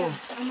I saw. Are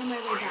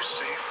you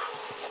safe?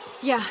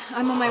 Yeah,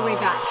 I'm on my way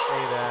back.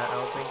 Say that, I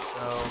don't think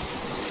so.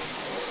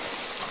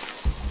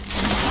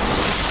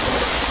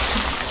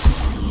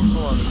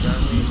 Pull on the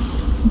gun,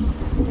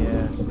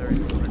 yeah, there is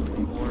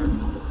more.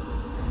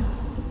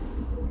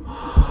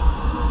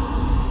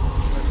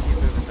 Let's keep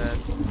moving then.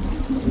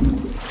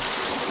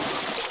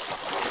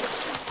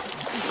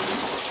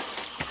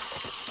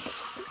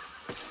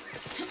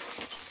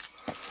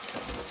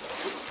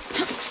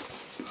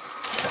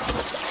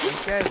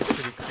 These guys are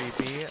pretty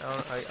creepy.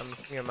 I'm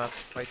assuming I'm not to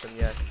fight them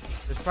yet.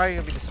 There's probably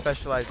gonna be the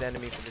specialized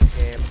enemy for this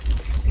game.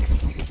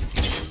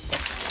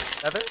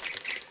 Feather?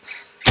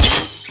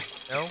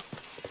 No?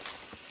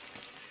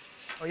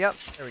 Oh, yep.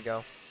 There we go.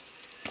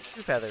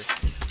 2 feathers.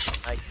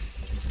 Nice.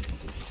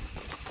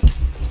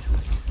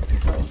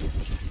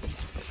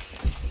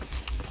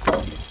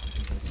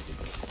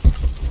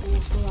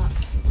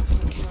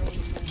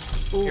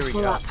 All Here we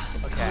full go. up.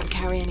 Okay. Can't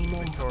carry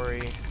anymore.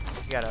 Inventory.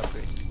 We gotta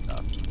upgrade some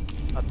stuff.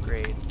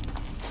 Upgrade.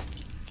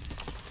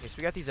 Okay, so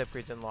we got these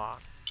upgrades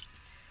unlocked.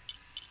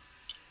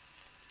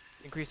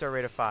 Increased our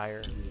rate of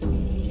fire. CR.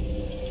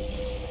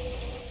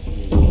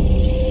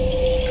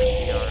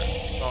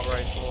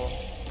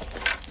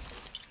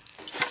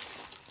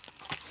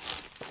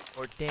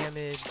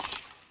 damage.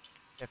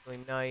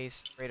 Definitely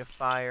nice. Rate of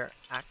fire.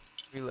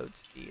 Reload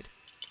speed.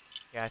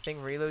 Yeah, I think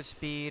reload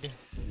speed,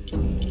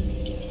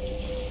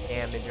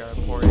 damage are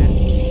important.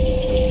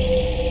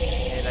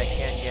 And I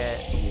can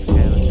get. Okay, let's go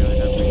ahead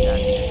and upgrade that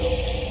too.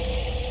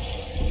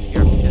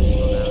 Your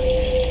pistol now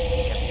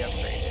can be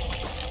upgraded.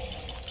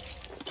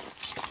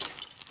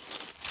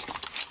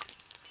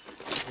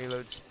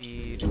 Reload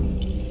speed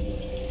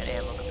and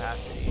ammo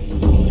capacity.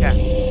 Okay.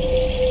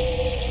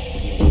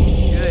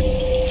 Good.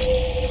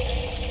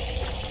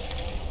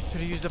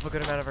 Could have used up a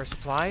good amount of our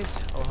supplies.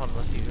 Oh, hold on,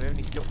 let's see. Do we have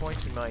any skill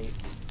points? We might.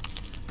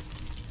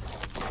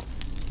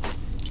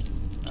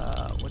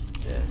 What's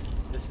this?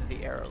 This is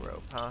the arrow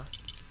rope, huh?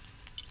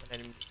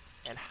 And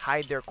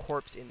hide their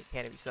corpse in the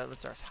canopy. So that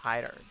lets us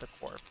hide the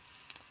corpse.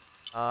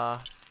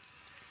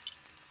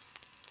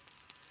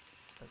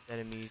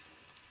 Enemies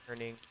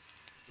turning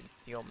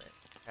concealment.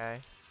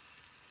 Okay.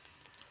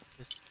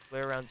 Just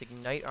flare rounds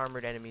ignite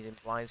armored enemies and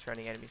blind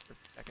surrounding enemies for a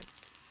second.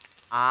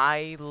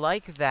 I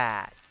like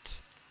that.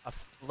 A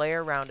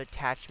flare round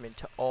attachment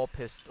to all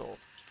pistols.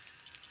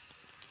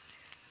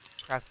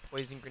 Craft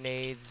poison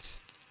grenades.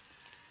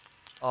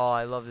 Oh,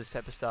 I love this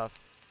type of stuff.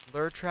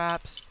 Lure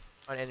traps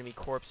on enemy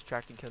corpse,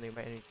 attracting killing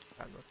by enemy.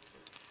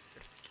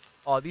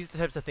 Oh, these are the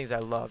types of things I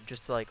love.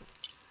 Just like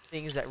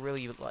things that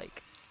really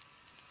like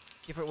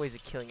different ways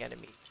of killing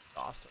enemies.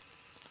 Awesome.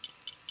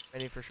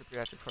 Ready for sure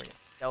after recording.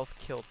 Stealth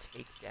kill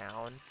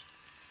takedown.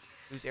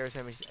 Lose arrows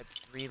enemies at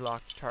 3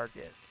 locked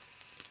target.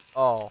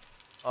 Oh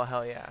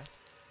hell yeah.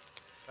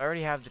 I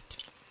already have the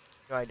 2.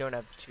 No, I don't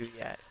have the 2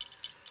 yet.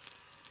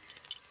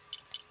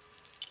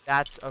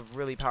 That's a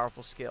really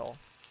powerful skill.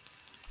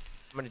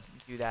 I'm gonna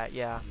do that,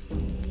 yeah.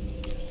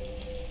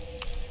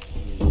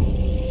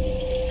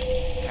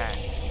 Okay.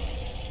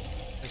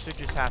 I should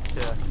just have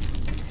to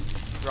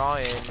draw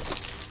in,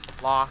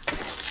 lock,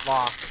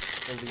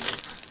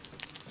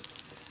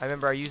 release. I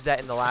remember I used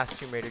that in the last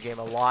Tomb Raider game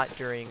a lot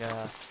during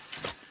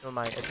some of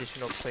my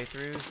additional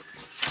playthroughs.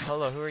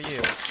 Hello, who are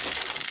you?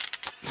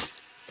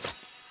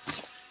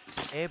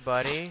 Hey,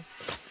 buddy.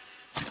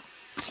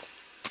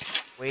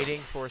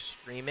 Waiting for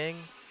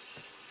streaming?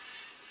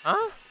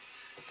 Huh?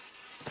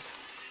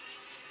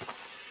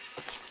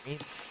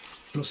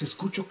 Los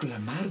escucho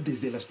clamar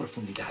desde las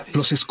profundidades.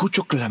 Los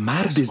escucho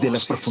clamar desde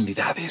las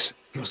profundidades.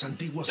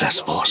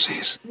 Las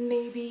voces.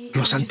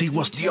 Los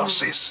antiguos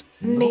dioses.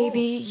 Maybe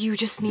you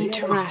just need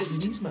to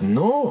rest.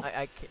 No.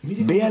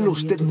 Véalo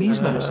usted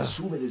misma.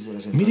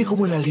 Mire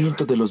cómo el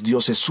aliento de los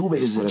dioses sube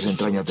desde las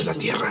entrañas de la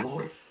tierra.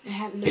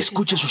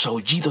 Escuche sus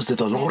aullidos de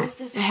dolor.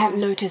 I hadn't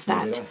noticed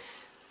that.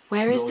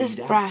 Where is this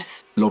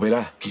breath? Lo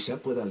verá.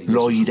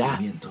 Lo oirá.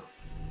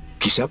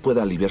 Quizá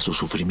pueda aliviar su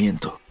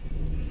sufrimiento.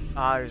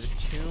 Ah, there's a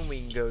tomb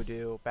we can go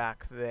do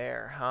back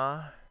there,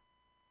 huh?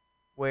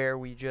 Where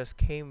we just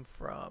came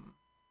from.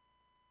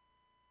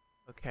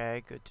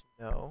 Okay, good to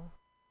know.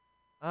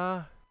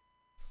 I'll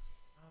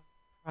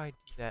probably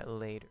do that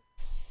later.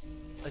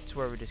 That's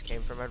where we just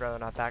came from. I'd rather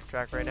not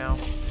backtrack right now.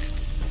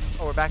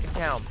 Oh, we're back in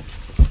town.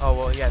 Oh,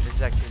 well, yeah, this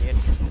is actually the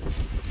entrance.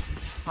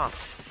 Huh.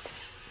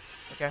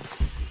 Okay.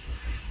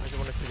 Where does it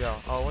want us to go?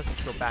 Oh, it wants us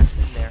to go back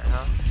in there,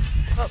 huh?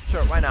 Oh,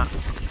 sure, why not?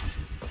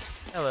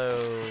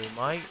 Hello,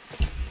 Mike.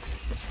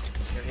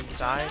 You're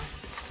inside?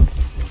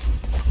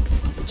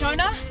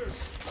 Jonah?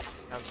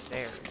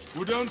 Downstairs.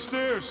 We're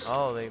downstairs.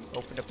 Oh, they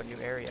opened up a new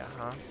area,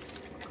 huh?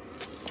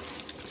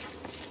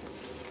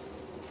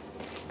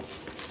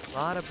 A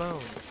lot of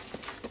bones.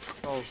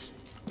 Skulls.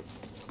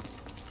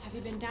 Have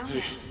you been down Hey,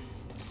 there?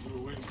 we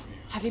were waiting for you.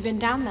 Have you been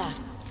down there?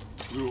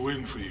 We were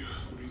waiting for you.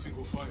 What do you think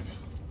we'll find?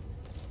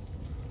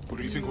 What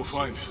do you think we'll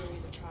find?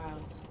 Series of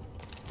trials.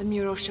 The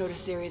mural showed a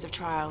series of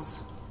trials.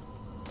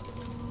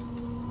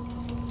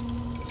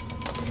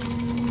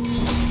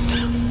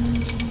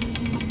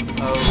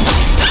 Oh.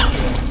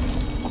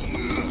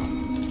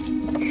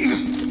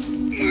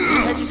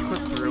 I just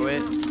click through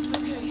it.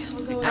 Okay,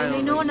 I'll go. I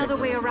may know another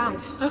way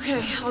around.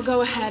 Okay, I'll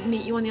go ahead.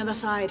 Meet you on the other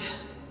side.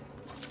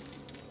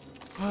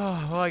 Oh,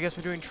 well, I guess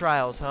we're doing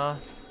trials, huh?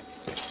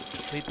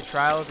 Complete the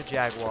trial of the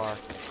Jaguar.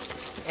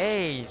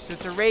 Hey, so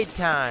it's a raid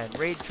time.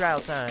 Raid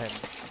trial time.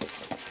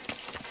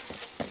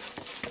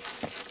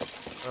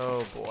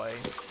 Oh boy.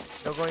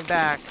 No going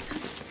back.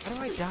 How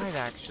do I dive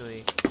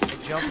actually? I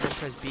jump and then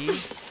press B?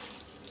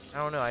 I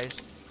don't know, I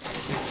just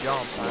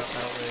jump. I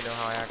don't really know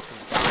how I actually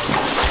dive.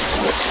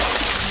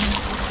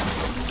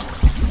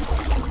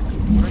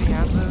 I already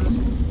have those?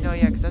 No,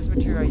 yeah, because that's the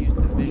material I use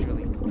to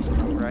visually see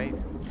stuff, right?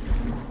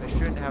 I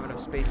shouldn't have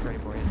enough space for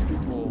anymore. It's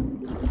full.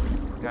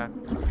 Okay.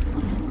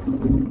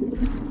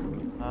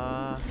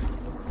 I'm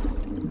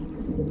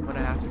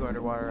gonna have to go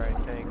underwater, I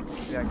think.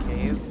 See that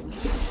cave?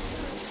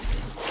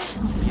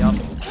 Yup.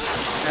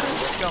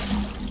 Let's go.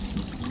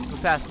 Move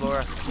fast,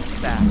 Laura. Move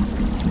fast.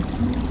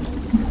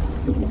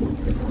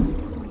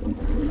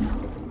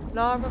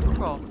 Lara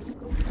Croft.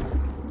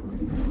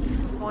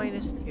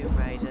 Finest Tomb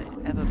Raider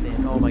ever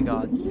been. Oh my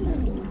god.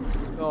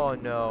 Oh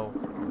no.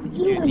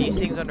 Dude, these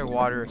things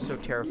underwater are so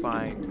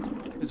terrifying.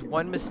 Because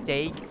one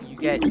mistake, you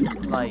get,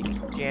 like,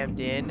 jammed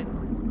in,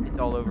 it's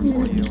all over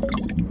for you.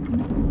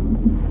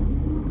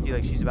 See,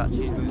 like, she's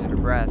losing her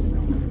breath.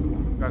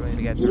 Struggling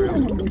to get through.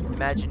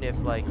 Imagine if,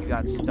 like, you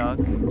got stuck.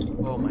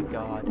 Oh my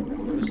god.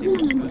 Those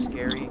things are so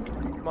scary.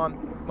 Come on,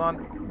 come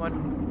on, come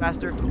on.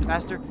 Faster,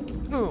 faster.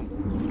 Boom!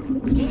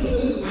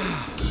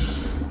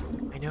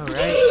 I know,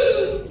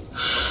 right?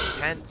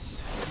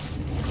 Tense.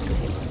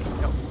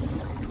 No.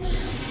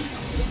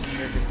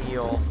 There's an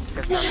eel.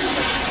 Guess not just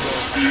like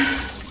an eel.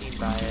 Seen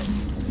by it.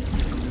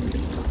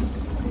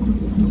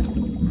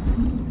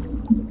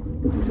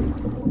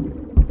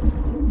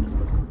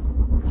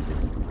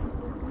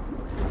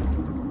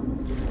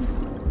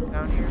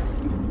 Down here.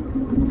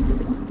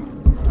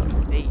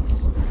 Base.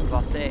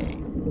 Vasse.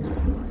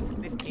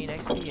 15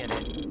 XP in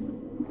it.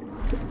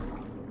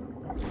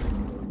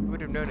 Who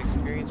would have known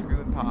experience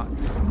grew in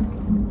pots?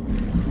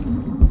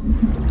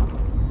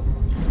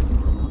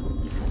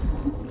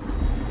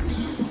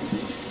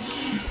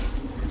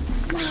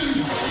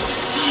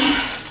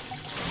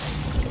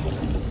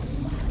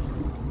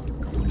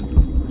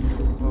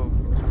 Whoa,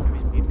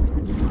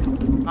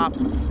 Pop.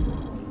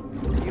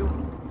 You.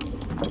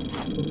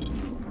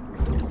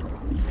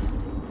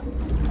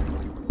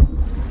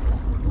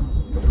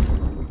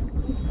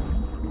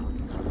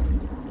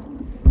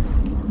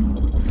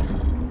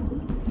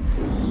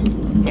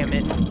 Damn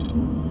it. I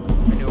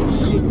knew it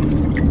was a secret.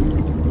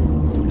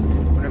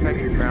 Wonder if I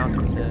can drown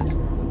with this.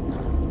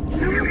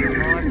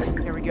 Come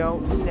on, there we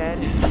go. It's dead.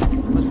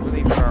 Must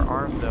relieve our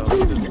arm though.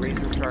 Those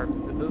razor sharp.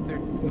 Those are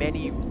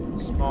many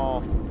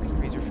small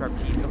razor sharp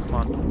teeth. Oh, come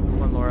on.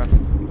 Come on, Laura.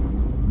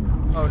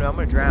 Oh no, I'm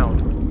gonna drown.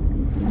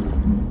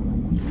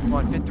 Come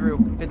on, fit through.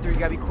 Fit through, you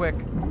gotta be quick.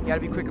 You gotta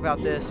be quick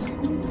about this. Okay,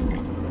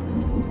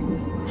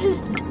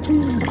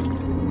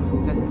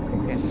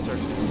 it's a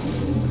surface.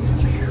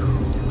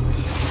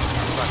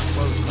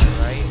 Close, am I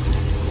right?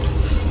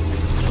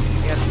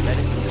 We have some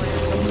medicine plant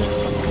or something?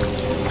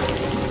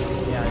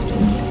 Yeah, I do.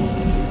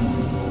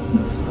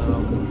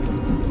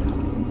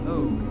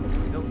 Oh,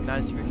 nope, not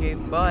a secret cave,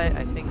 but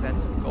I think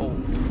that's some gold.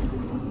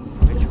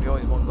 Which we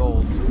always want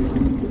gold.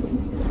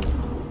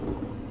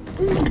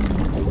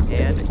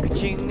 And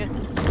ka-ching!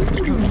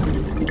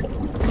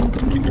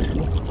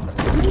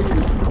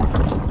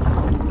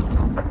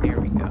 Here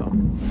we go.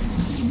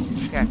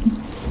 Okay.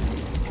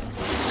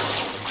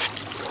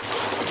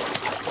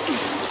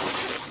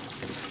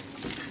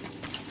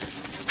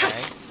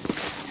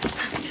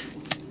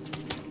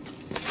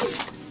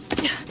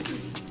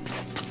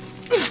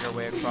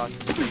 Across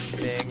this big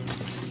thing.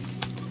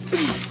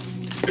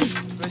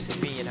 It's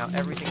convenient how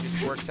everything just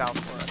works out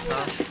for us,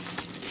 huh?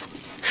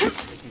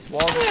 These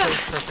walls are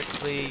placed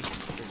perfectly.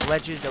 There's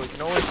ledges that we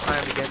can always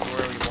climb to get to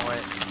where we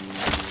want.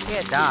 We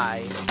can't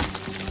die.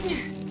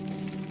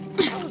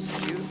 That was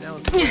cute. That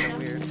was kind of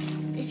weird.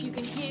 If you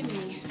can hear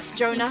me,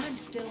 Jonah.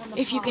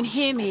 If you can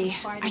hear me,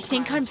 I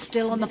think I'm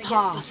still on the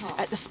path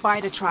at the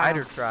spider trial.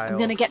 Spider trial. I'm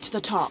gonna get to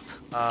the top.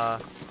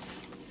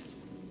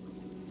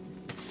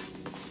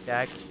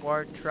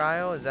 Jaguar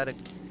trial? Is that a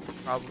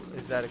problem?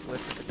 Is that a glitch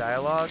with the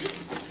dialogue? I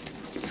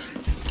don't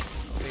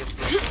think it's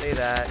supposed to say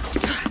that.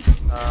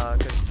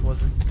 Because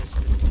wasn't this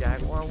the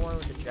Jaguar one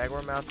with the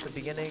Jaguar mouth at the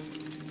beginning?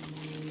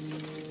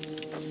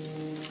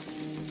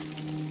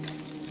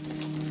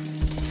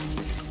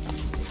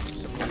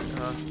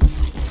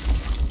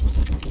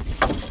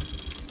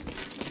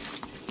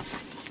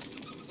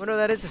 Oh no,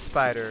 that is a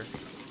spider.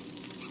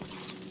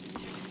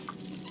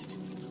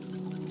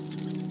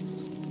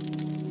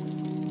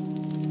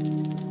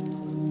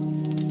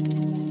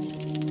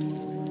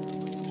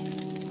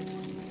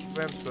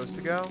 Where I'm supposed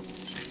to go?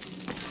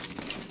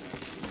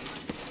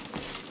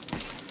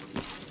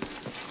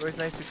 It's always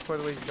nice to explore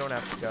the ways you don't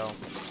have to go.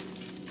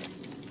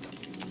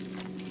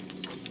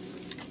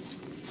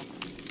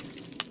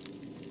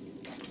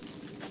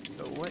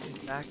 So what is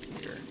back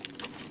here?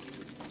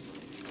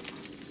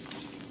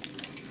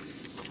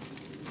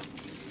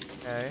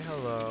 Okay,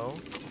 hello.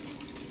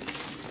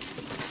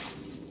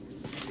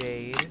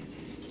 Jade.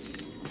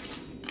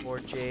 More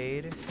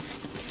jade.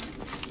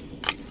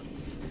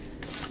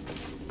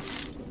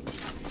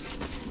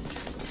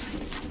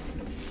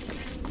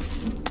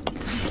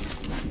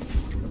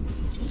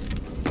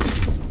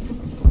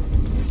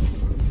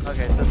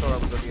 Okay, so that's all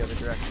we'll go the other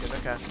direction.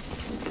 Okay.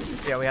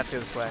 Yeah, we have to go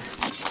this way.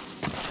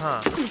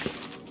 Huh.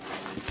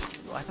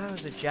 Well, I thought it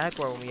was a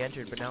jaguar when we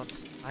entered, but now it's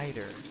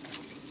spider.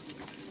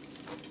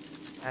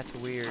 That's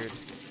weird.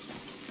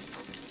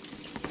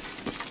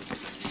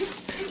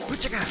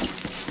 Pachaka!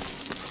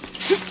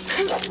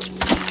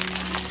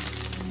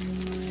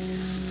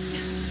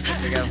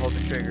 We gotta hold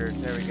the trigger.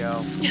 There we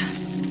go.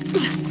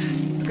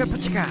 Okay,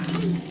 pachaka!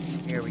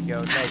 Here we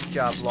go. Nice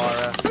job,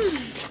 Laura.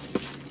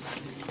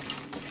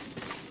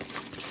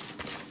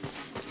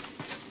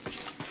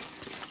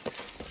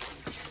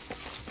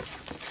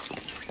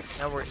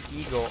 Now we're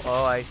Eagle.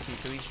 Oh, I see.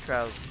 So each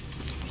trials.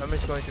 I'm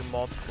just going through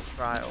multiple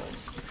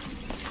trials.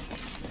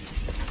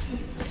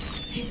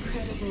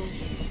 Incredible.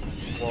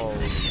 Whoa.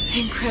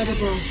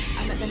 Incredible.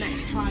 I'm at the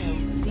next trial.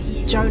 The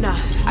Eagle. Jonah,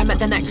 I'm at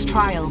the next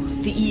trial.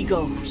 The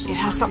Eagle. It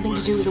has something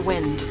to do with the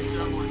wind.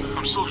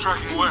 I'm still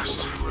tracking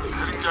west.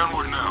 Heading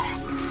downward now.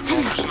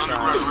 There's an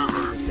underground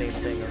river. The same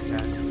thing, okay.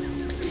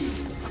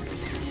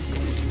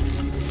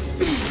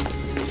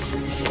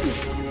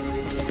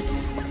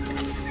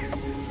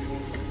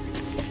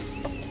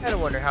 I kind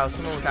of wonder how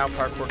someone without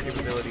parkour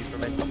capabilities were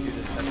meant to do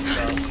this kind of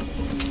stuff.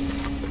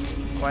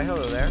 Why,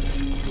 hello there.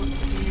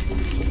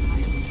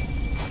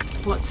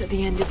 What's at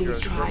the end of these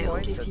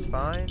trials? That's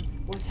fine.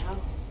 What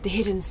else? The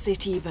hidden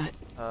city, but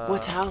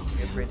what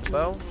else?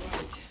 Bow.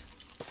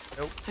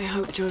 Nope. I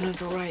hope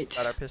Jonah's alright.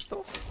 Got our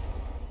pistol.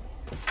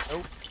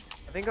 Nope.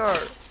 I think our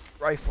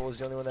rifle is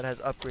the only one that has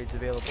upgrades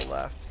available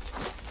left.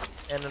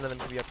 And none of them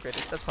can be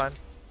upgraded. That's fine.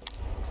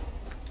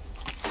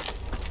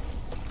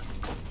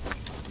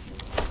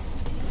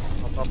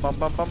 Bump, bump,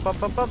 bump, bump, bump,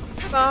 bump, bump.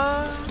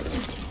 Ah,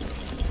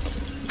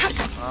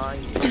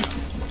 yeah.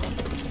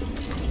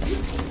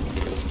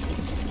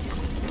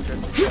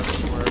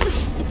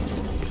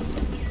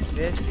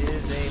 This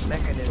is a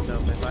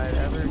mechanism, if I've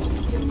ever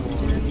seen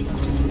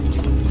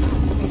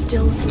one.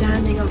 Still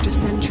standing after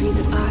centuries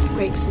of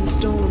earthquakes and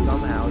storms.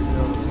 Somehow, it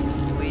feels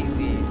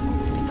completely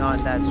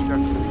not that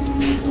structurally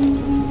stable.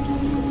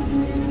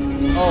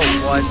 Oh,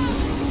 what? I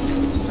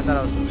thought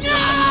I was supposed to jump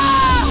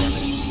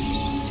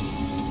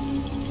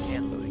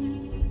and loading.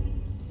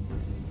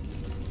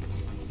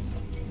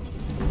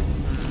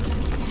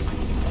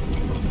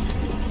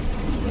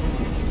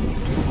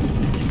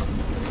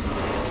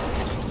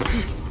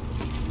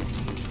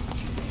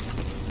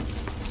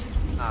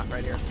 Ah,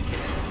 right here.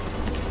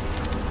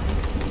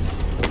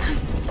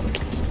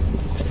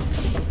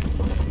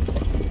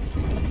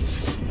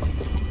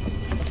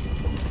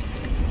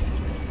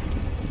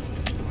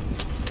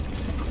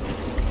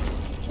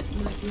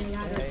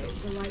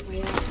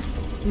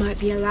 Might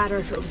be a ladder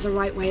if it was the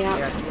right way up.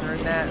 Yeah,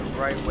 turn that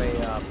right way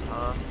up,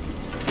 huh?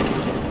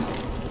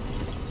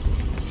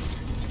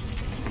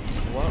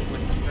 What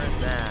would turn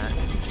that?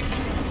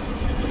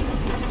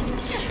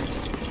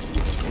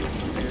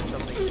 There's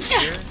something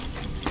here.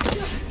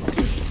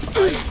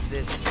 Why is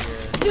this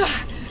here?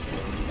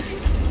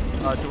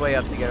 Oh, it's a way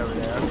up to get over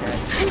there, okay.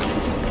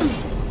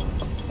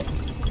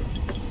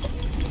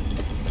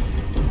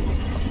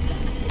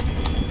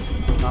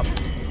 Up.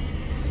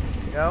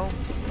 Go.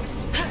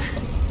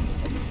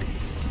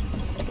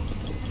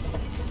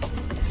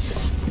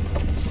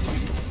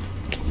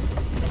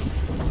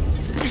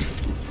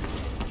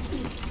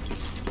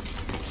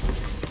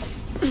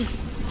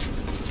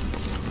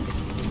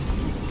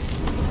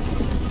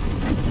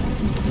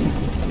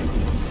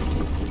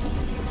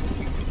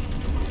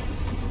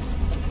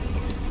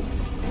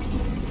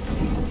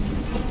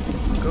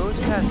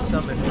 Ghost has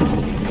some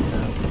abilities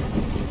though,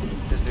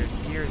 because there's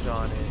gears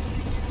on it.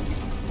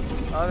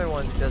 Other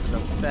ones it doesn't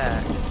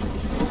affect.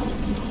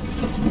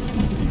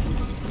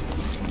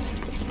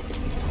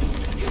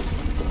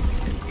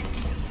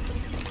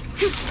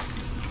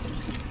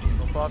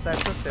 Don't fall off that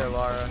cliff there,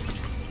 Lara.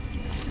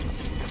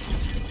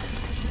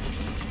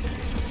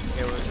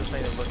 Okay, we're just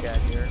something to look at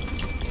here.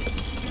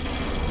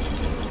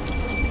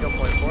 Go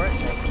point for it,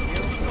 thank you.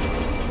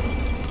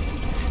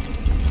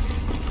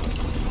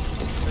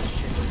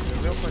 The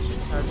real question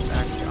is how does it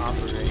actually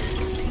operate?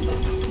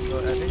 So I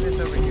think this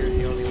over here is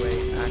the only way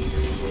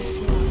actually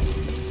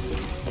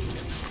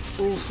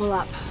All full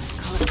up.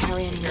 Can't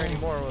carry any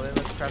more. Well then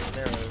let's craft some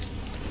arrows.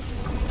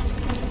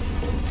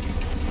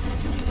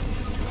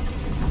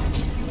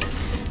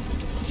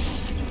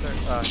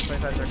 So,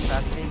 25 is our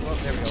capacity. Well,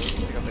 there we go. We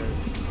can pick up the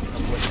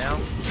wood now.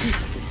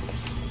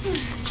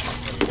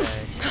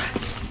 Okay.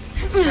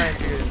 Let's try and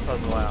figure this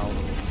puzzle out.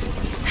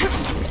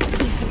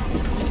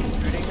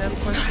 Shooting them?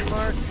 Question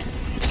mark?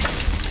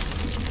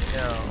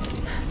 No.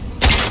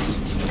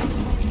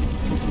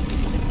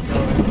 No,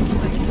 it looks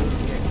like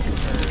those get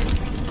turned.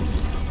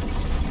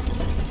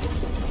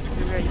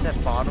 Maybe I get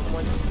that bottom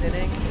one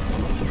spinning.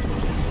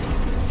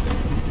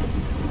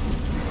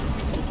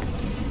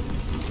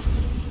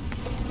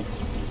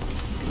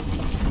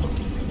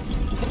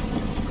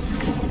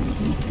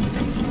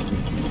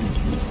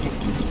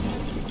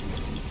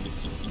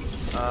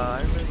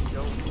 I really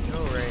don't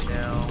know right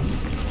now.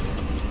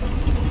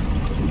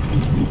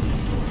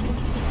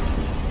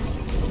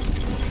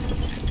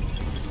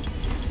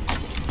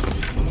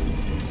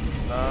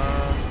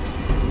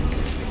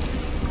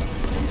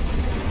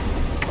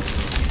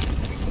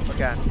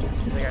 Okay, I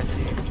think I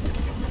see.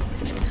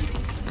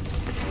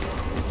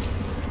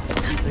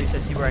 At least I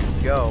see where I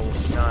can go.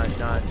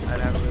 Not, I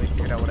haven't really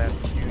figured out what I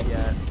have to do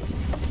yet.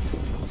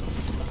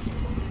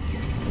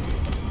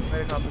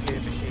 Quite a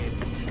complicated machine.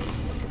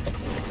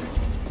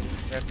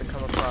 We have to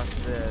come across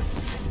this.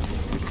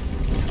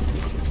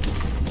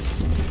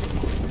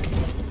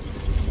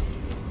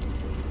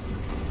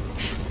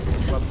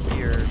 Up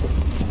here,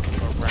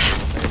 or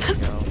around, there we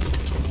go.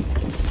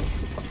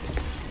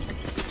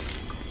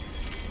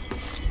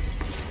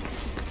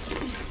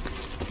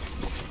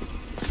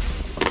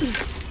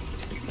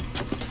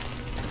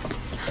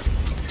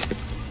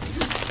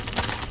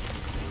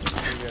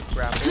 We have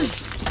grapples.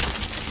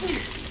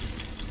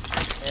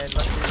 And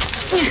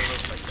luckily it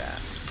looks like that.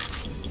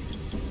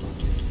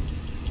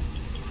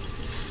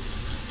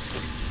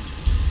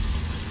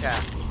 Yeah.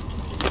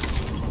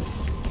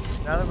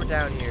 Now that we're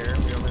down here,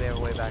 we don't really have a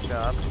way back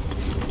up.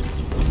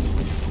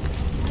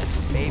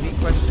 Maybe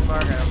question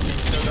mark, I don't think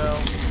so though.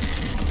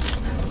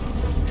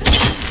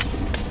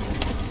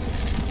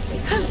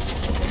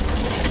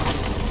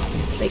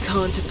 They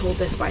can't have pulled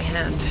this by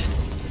hand.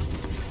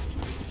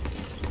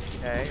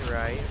 Okay,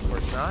 right, of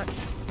course not.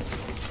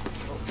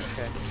 Oh,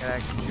 okay, I gotta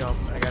actually jump.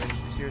 I gotta do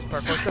some serious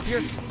parkour stuff here.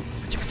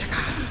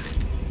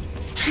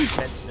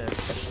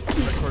 Intenseness.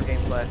 Hardcore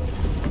gameplay.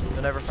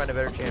 You'll never find a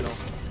better channel.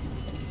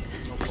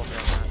 Don't quote me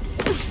on that.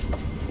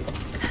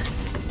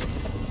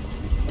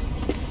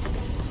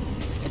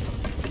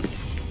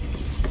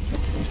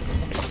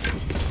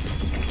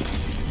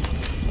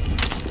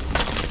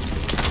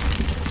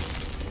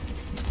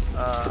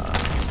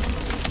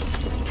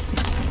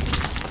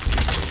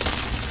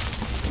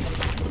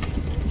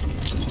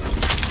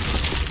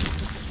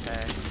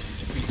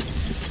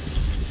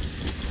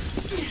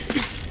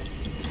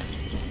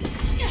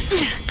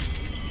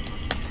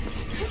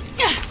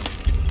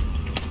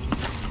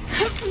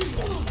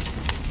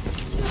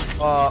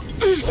 Oh,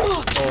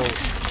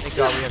 thank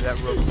God we have that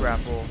rope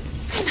grapple.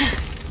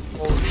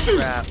 Holy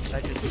crap,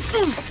 that just...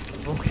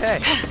 Okay.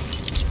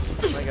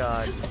 Oh my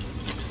God.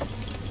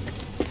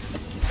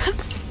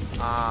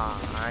 Ah,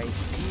 I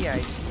see.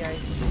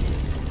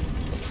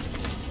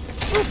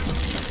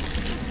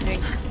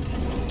 Dink.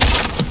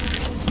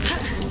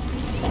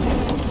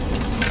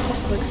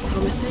 This looks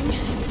promising.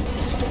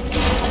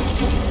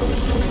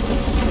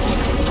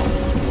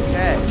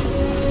 Okay.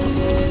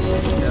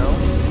 No.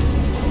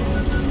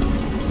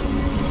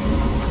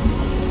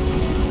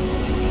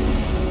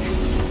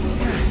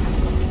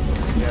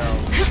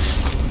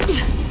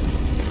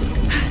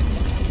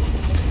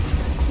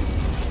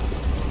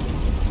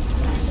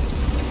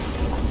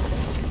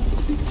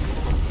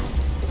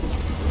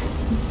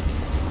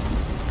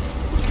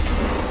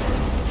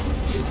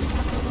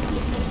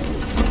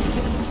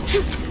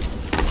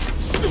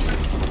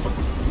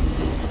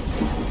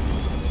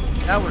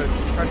 That would have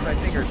crushed my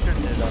finger,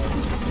 shouldn't it?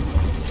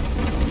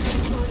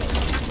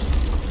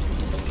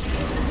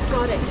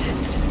 Got it.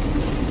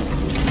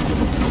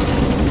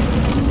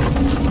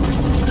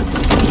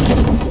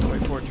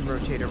 Wait for it to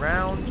rotate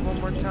around one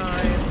more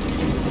time.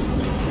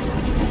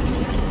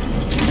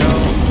 Go.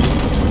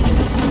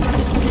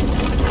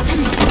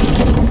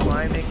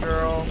 Climb it,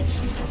 girl.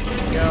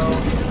 Go.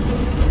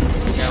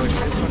 Now it's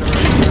this one to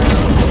rotate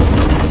around.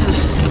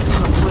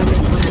 Can't climb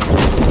this one.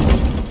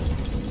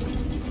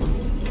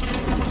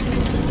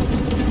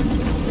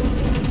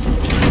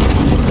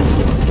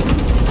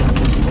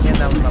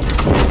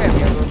 Okay, we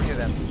gotta go over here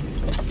then.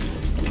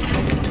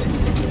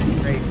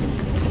 Great.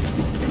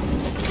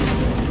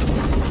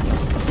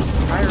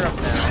 Higher up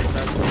now.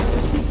 That's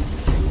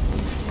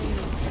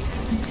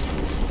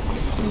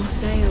cool. More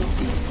sails.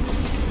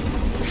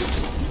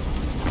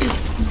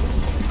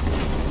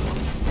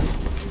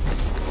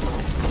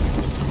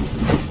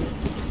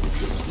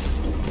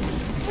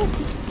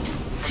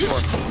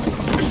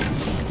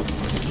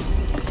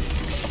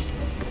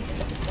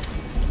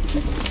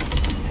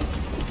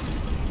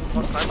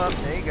 Well, climb up.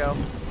 There you go.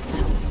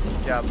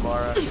 Good job,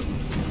 Laura. Okay,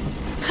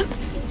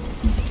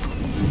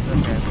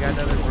 we got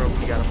another rope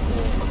we gotta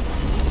pull.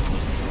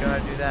 We know how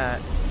to do that.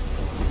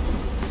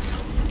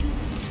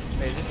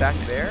 Wait, is it back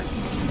there?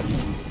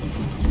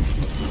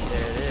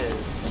 There it is.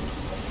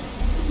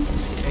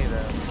 Okay,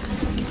 then.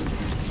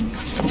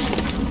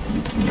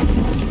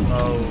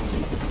 Oh.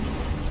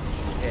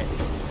 Okay.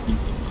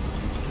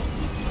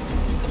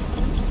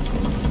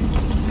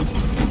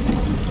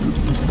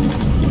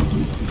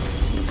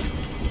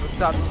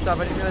 Stop, I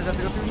didn't realize I have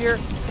to go through here.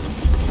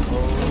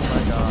 Oh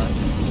my God.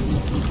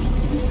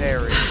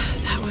 Very.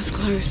 That was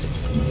close.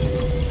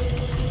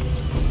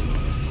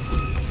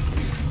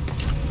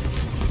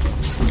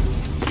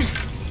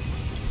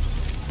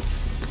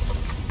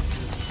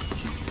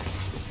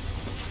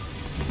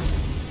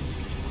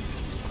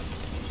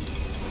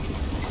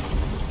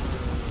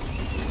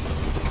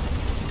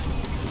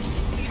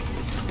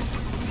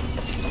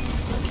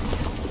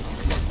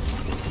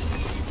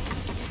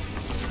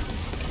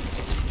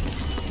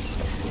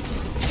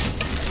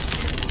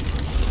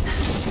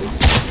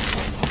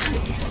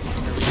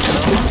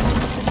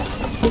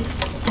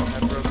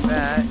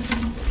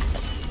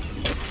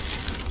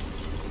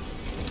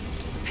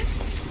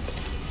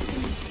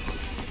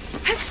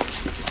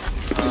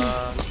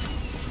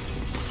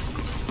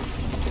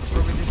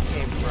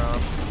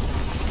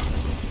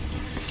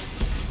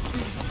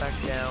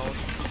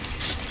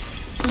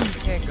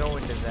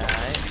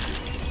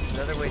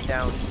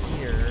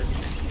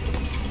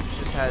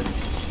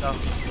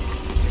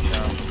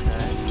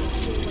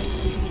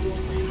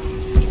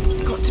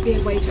 Got to be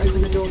a way to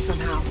open the door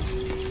somehow.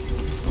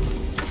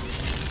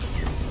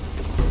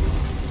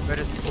 Should I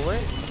just pull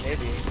it?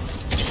 Maybe.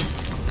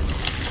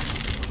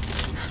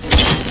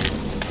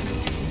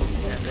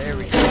 Yeah, there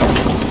we go.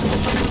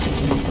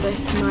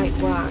 This might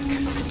work.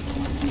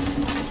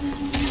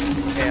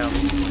 Damn.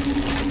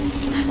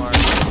 Smart.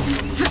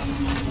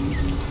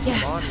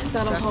 Yes,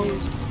 that'll hold.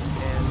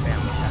 And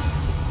bam, attack.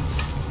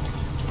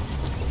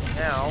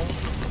 Now,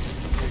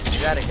 we do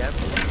that again.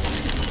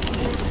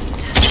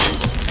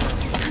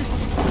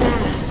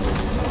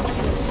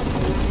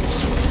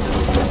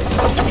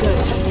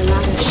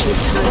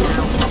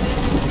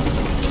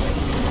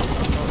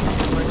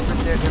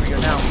 Here we go.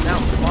 Now.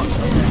 Come on.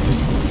 Okay.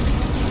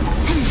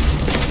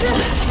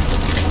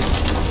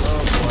 Oh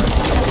boy.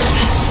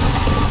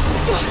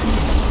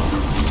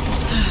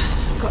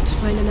 Got to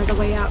find another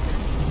way up.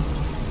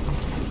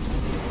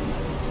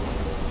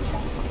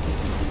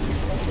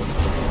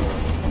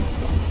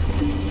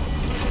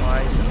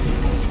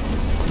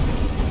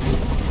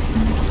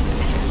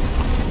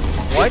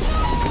 What?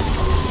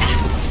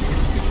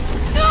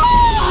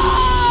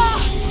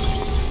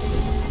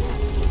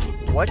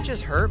 What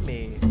just hurt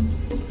me?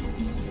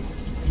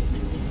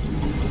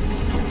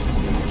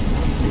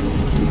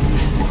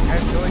 I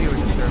have no idea what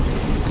just hurt me.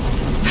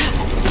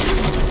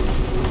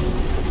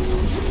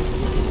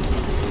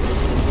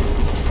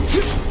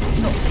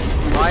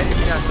 Why did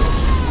you not go?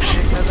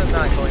 Because I'm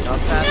not going up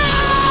fast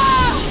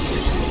enough.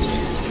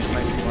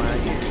 Might be why I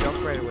can jump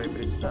right away,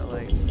 but it's not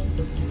like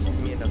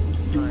giving me enough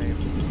time.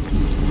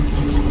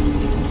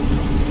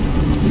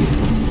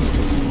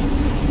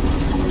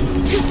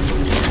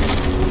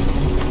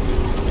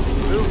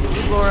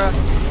 Move, Laura.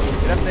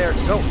 Get up there.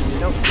 Go.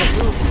 No,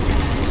 move.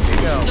 There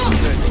you go.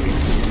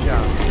 Good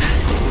job.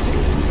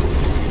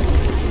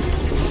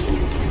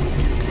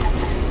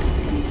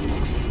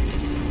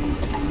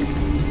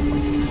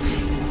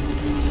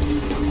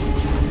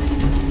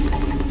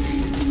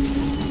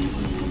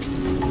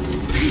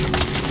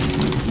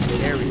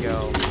 There we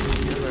go.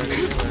 You're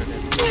learning.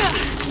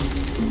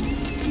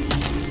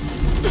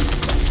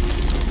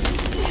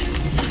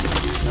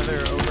 Another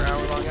over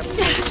hour-long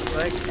episode, looks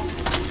like.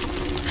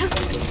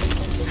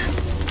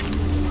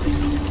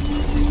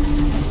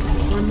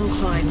 One more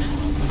climb.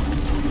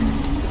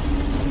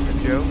 A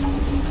joke?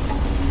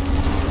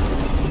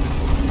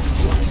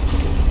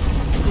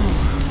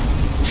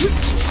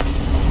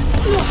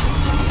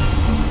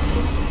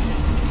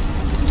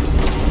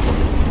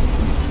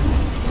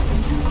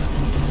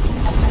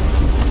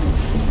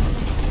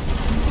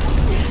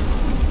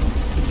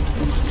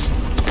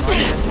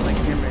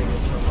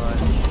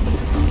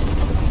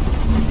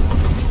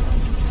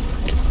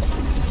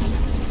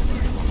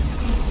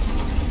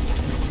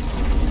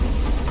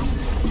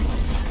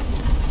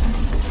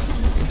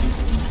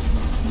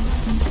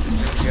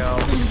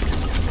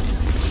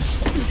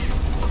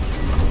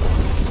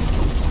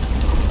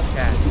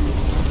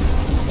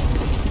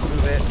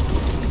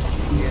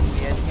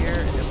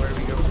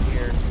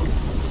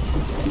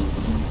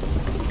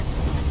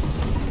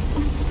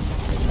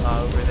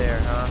 Over there,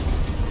 huh?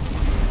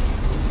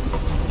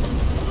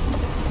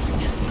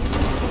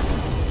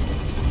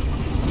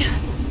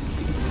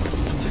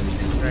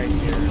 Right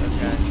here,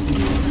 okay.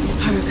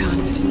 Huracan,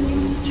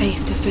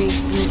 face to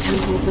face in a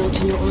temple built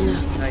in your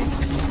honor. Nice.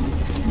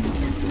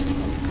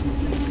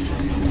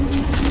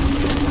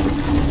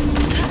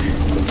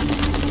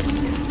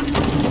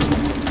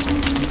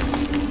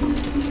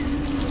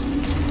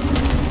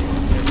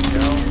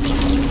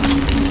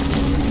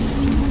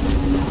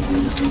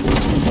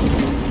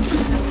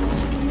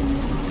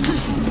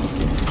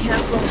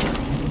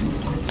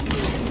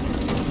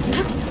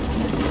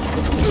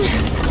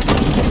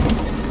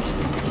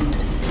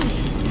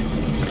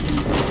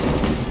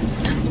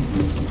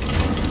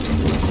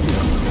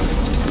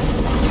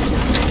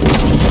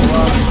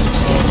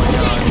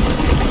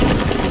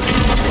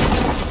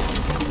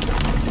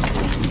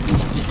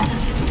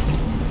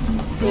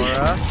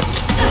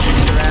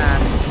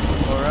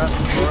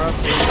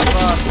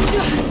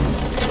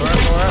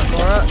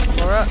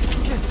 Laura.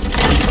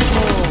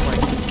 Oh my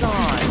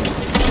god.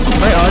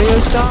 My audio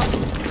stopped?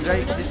 Did I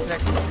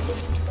disconnect?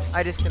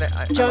 I disconnect.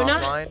 I'm Jonah?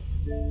 offline.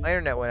 My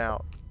internet went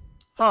out.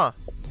 Huh.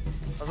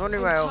 I was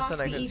wondering why all of a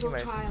sudden I couldn't see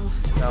my...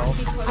 No.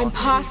 I'm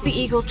past the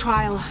Eagle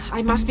Trial.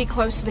 I must be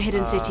close to the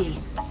hidden city.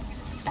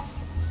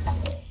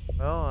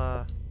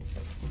 Well,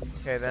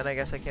 okay, then I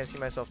guess I can't see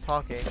myself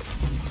talking.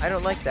 I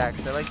don't like that,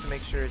 because I like to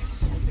make sure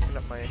it's picking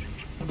up my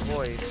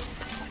voice.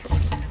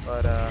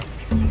 But,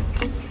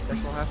 guess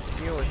we'll have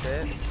to deal with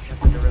it.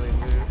 Nothing to really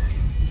lose.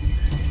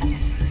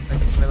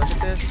 Can I look at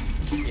this?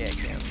 Yeah, I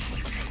can.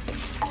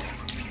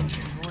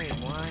 Wait,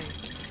 why?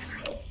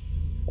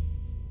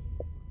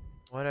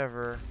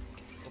 Whatever.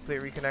 Hopefully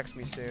it reconnects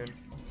me soon.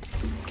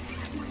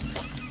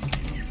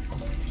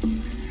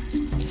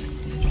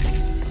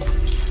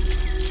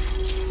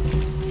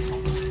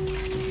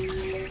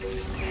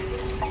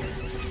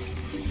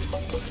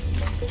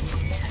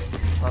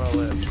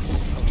 Monoliths.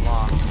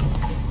 Unlocked.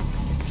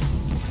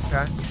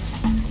 Okay.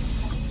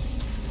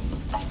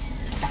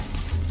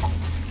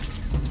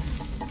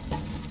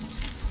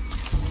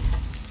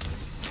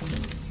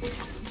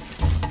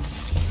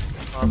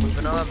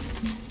 Moving on.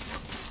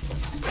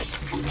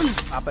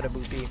 Papa da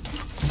boopy.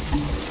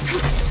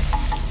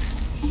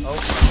 Oh.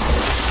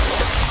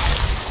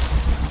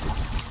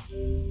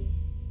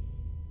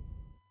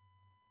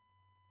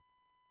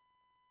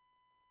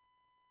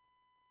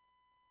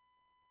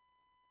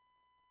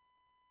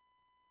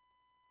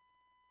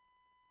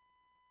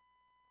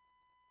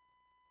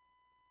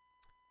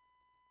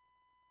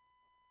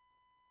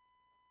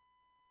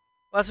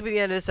 Well, this will be the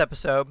end of this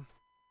episode.